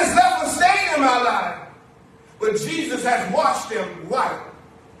 Sin has left a stain in my life, but Jesus has washed them white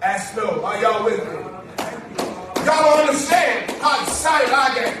as snow. Are y'all with me? Y'all don't understand how excited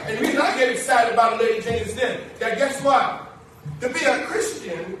I get. And the reason I get excited about Lady Jenkins then, that guess what? To be a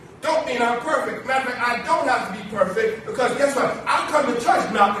Christian don't mean I'm perfect. Matter of fact, I don't have to be perfect because guess what? I come to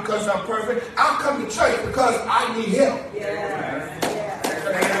church not because I'm perfect. I come to church because I need help.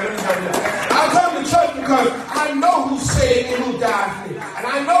 I come to church because I know who saved and who died for me. And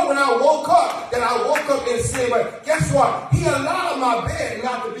I know when I woke up that I woke up in sin. But guess what? He allowed my bed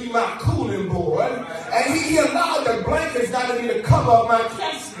not to be my cooling board. And he allowed the blankets not to be the cover of my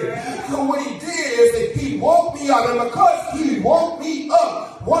casket. So what he did is that he woke me up. And because he woke me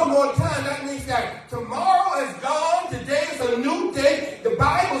up one more time, that means that tomorrow is gone. Today is a new day. The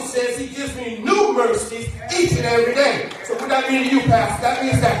Bible says he gives me new mercies each and every day. So what that mean to you, Pastor? That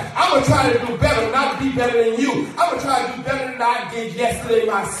means that I'm going to try to do better, not to be better than you. I'm going to try to do better than I did yesterday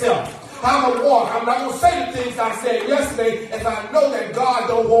myself. I'm going to walk. I'm not going to say the things I said yesterday if I know that God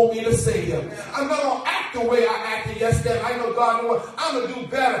don't want me to say them. I'm not going to act the way I acted yesterday. I know God knows I'm going to do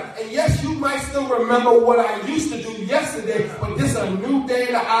better. And yes, you might still remember what I used to do yesterday, but this is a new day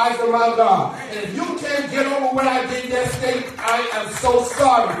in the eyes of my God. And if you can't get over what I did yesterday, I am so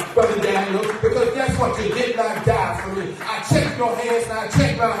sorry, Brother Daniel, because guess what? You did not die for me. I checked your hands and I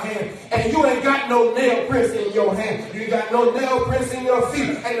checked my hand, and you ain't got no nail prints in your hand. You got no nail prints in your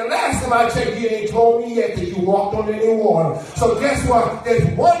feet. And the last time I checked, you ain't told me yet that you walked on any water. So guess what? There's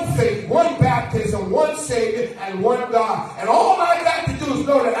one faith, one baptism, one Savior, and one God. And all I got to do is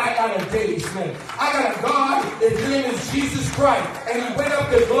know that I got a Dave's name. I got a God, his name is Jesus Christ. And he went up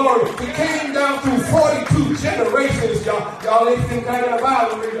to glory. He came down through 42 generations, y'all. Y'all ain't been kind of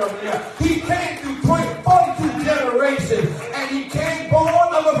Bible reading up here. He came through 42 generations. And he came born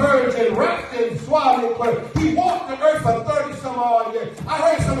of a virgin, wrapped in swaddling clothes. He walked the earth for 30 some odd years. I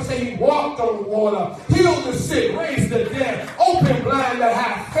heard someone say he walked on water, healed the sick, raised the dead, opened blind the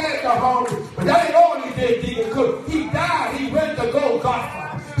eyes, fed the hungry. But that ain't all he did, Deacon Cook. He died. He went to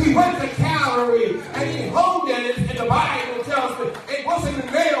Golgotha. He went to Calvary, and he hung there. And the Bible tells me it wasn't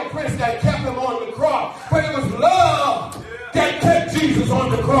the nail prints that kept him on the cross, but it was love that kept Jesus on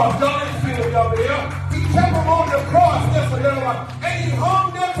the cross. Y'all ain't seen it over here. He kept him on the cross just a little while, and he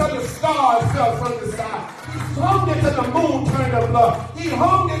hung there till the stars fell from the sky. He hung there till the moon turned to blood. He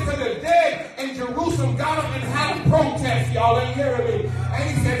hung there till the dead in Jerusalem got up and had a protest. Y'all ain't hearing me. And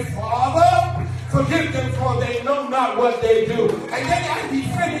he said, Father, forgive them, for they know not what they do. And then after he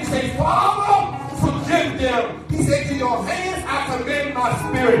finished, he said, Father, forgive them. He said, to your hands I commend my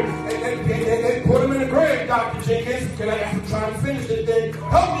spirit. And they put him in the grave, Dr. Jenkins. Can I ask you trying to finish this thing?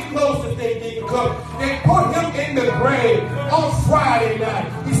 Help me close this thing, Deacon Cook. They put him in the grave on Friday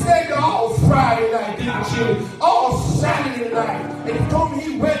night. He stayed there all Friday night, Deacon Jenkins, all Saturday night. And he told me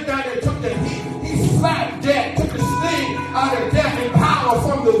he went down there and took the heat. He slapped death, took the sting out of death and power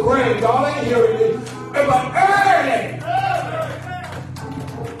from the grave. Y'all ain't hearing it. But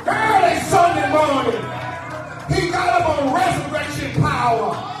early Sunday morning, he got up on resurrection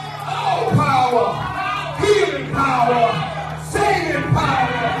power, all power, healing power, saving power.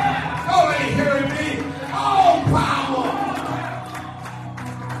 Y'all ain't hearing me. All power.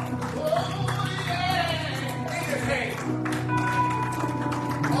 In his hand.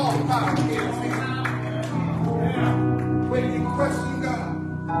 All power in his hand. When you question God,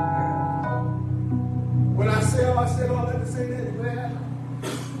 when I said all that to say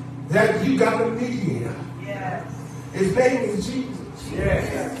that you got a mediator. Yes. His name is Jesus.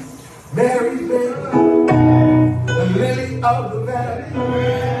 Yes. Mary's baby, the lily of the valley,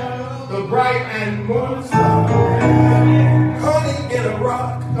 the bright and morning star, honey in a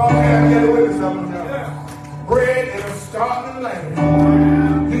rock. Y'all can't get away with something else. Bread in a starving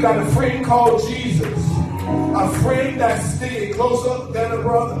land. You got a friend called Jesus, a friend that's sticking closer than a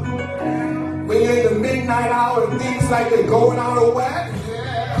brother. When you're in the midnight hour and things like they're going out of whack,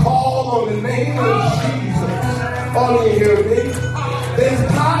 call on the name of Jesus. All you hear me? There's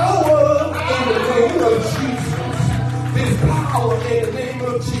power in the name of Jesus. There's power in the name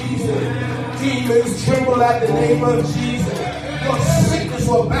of Jesus. Demons tremble at the name of Jesus. Your sickness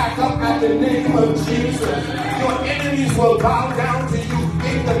will back up at the name of Jesus. Your enemies will bow down to you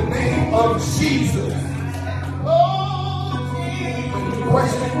in the name of Jesus. When you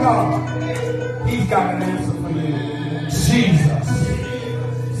question God, He's got an answer for you. Jesus.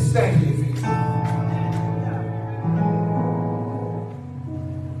 Stand here.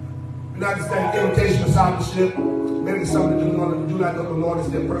 Not to stand invitation of discipleship. Maybe something to do not know the Lord is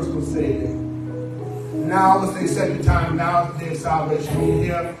their personal Savior. Now is the accepted time. Now is the day of salvation. You're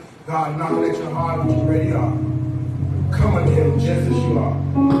here. God knocking at your heart, but you already are. Come again, just as you are.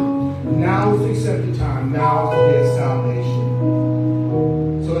 Now is the accepted time. Now is the day of salvation.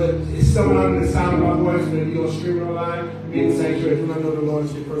 So if someone under the sound of my voice, maybe you're streaming online, be in the sanctuary, do not know the Lord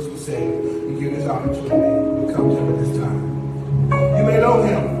is your personal Savior. You give this opportunity to come to Him at this time. You may know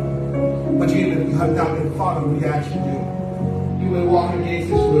Him, but you have not been following what He actually do. You may walk against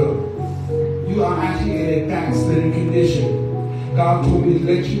His will. You are actually in a backslidden condition. God told me to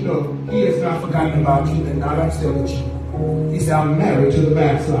let you know He has not forgotten about you and not upset with you. He said, I'm married to the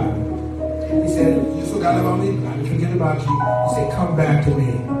backslider. He said, you forgot about me, I didn't forget about you. He said, come back to me.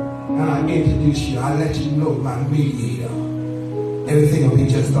 And I'll introduce you. I'll let you know my mediator. Everything will be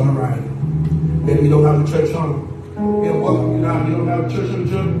just all right. Maybe you don't have a church home. We're welcome you now. You don't have a church on the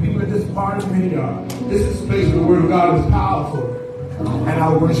church. People at this party, many are. This is a place where the Word of God is powerful. And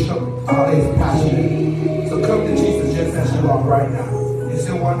our worship is passionate. So come to Jesus just as you are right now. Is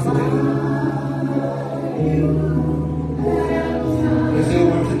there one today?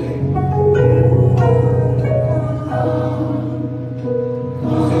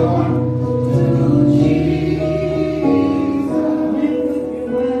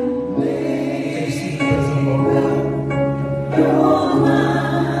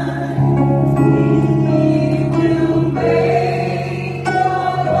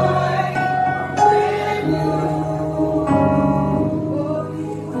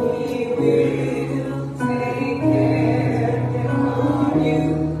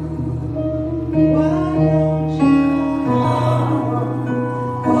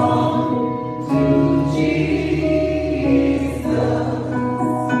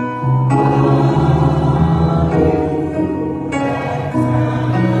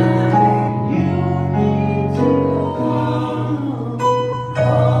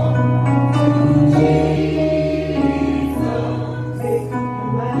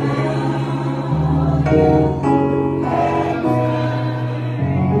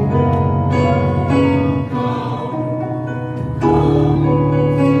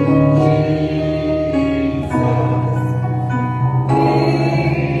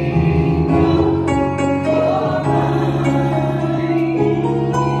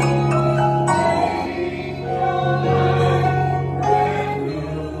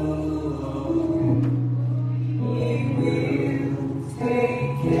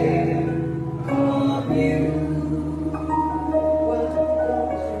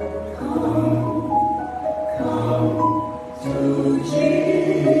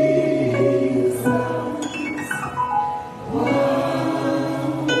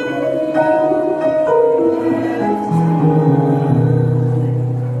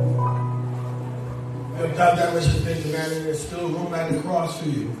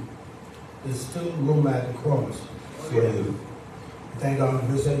 There's still room at the cross for you. Thank God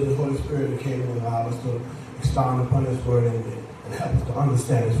for this, the Holy Spirit that came and allowed us to expound upon His word and help us to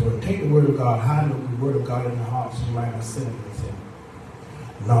understand His word. Take the word of God, hide the word of God in your hearts, and might not sin against Him.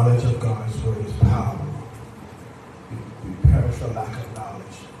 Knowledge of God's word is powerful. We perish for lack of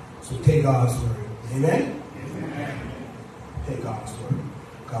knowledge. So take God's word. Amen? Amen. Take God's word.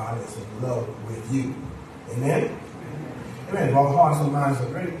 God is in love with you. Amen? Amen. If our hearts and minds are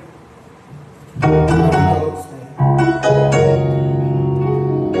ready,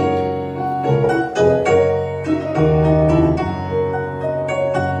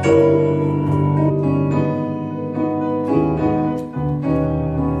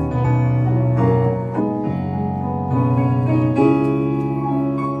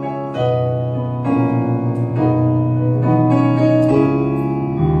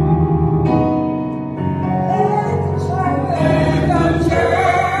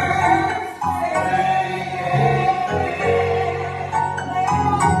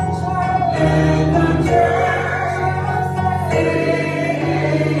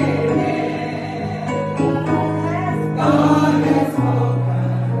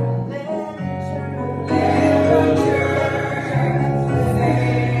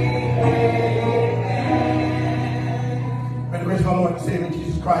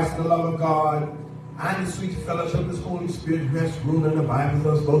 rest, rule in the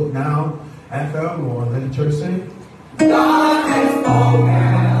Bible, us both now and forevermore. Let the church say, God has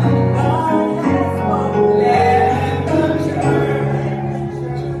spoken.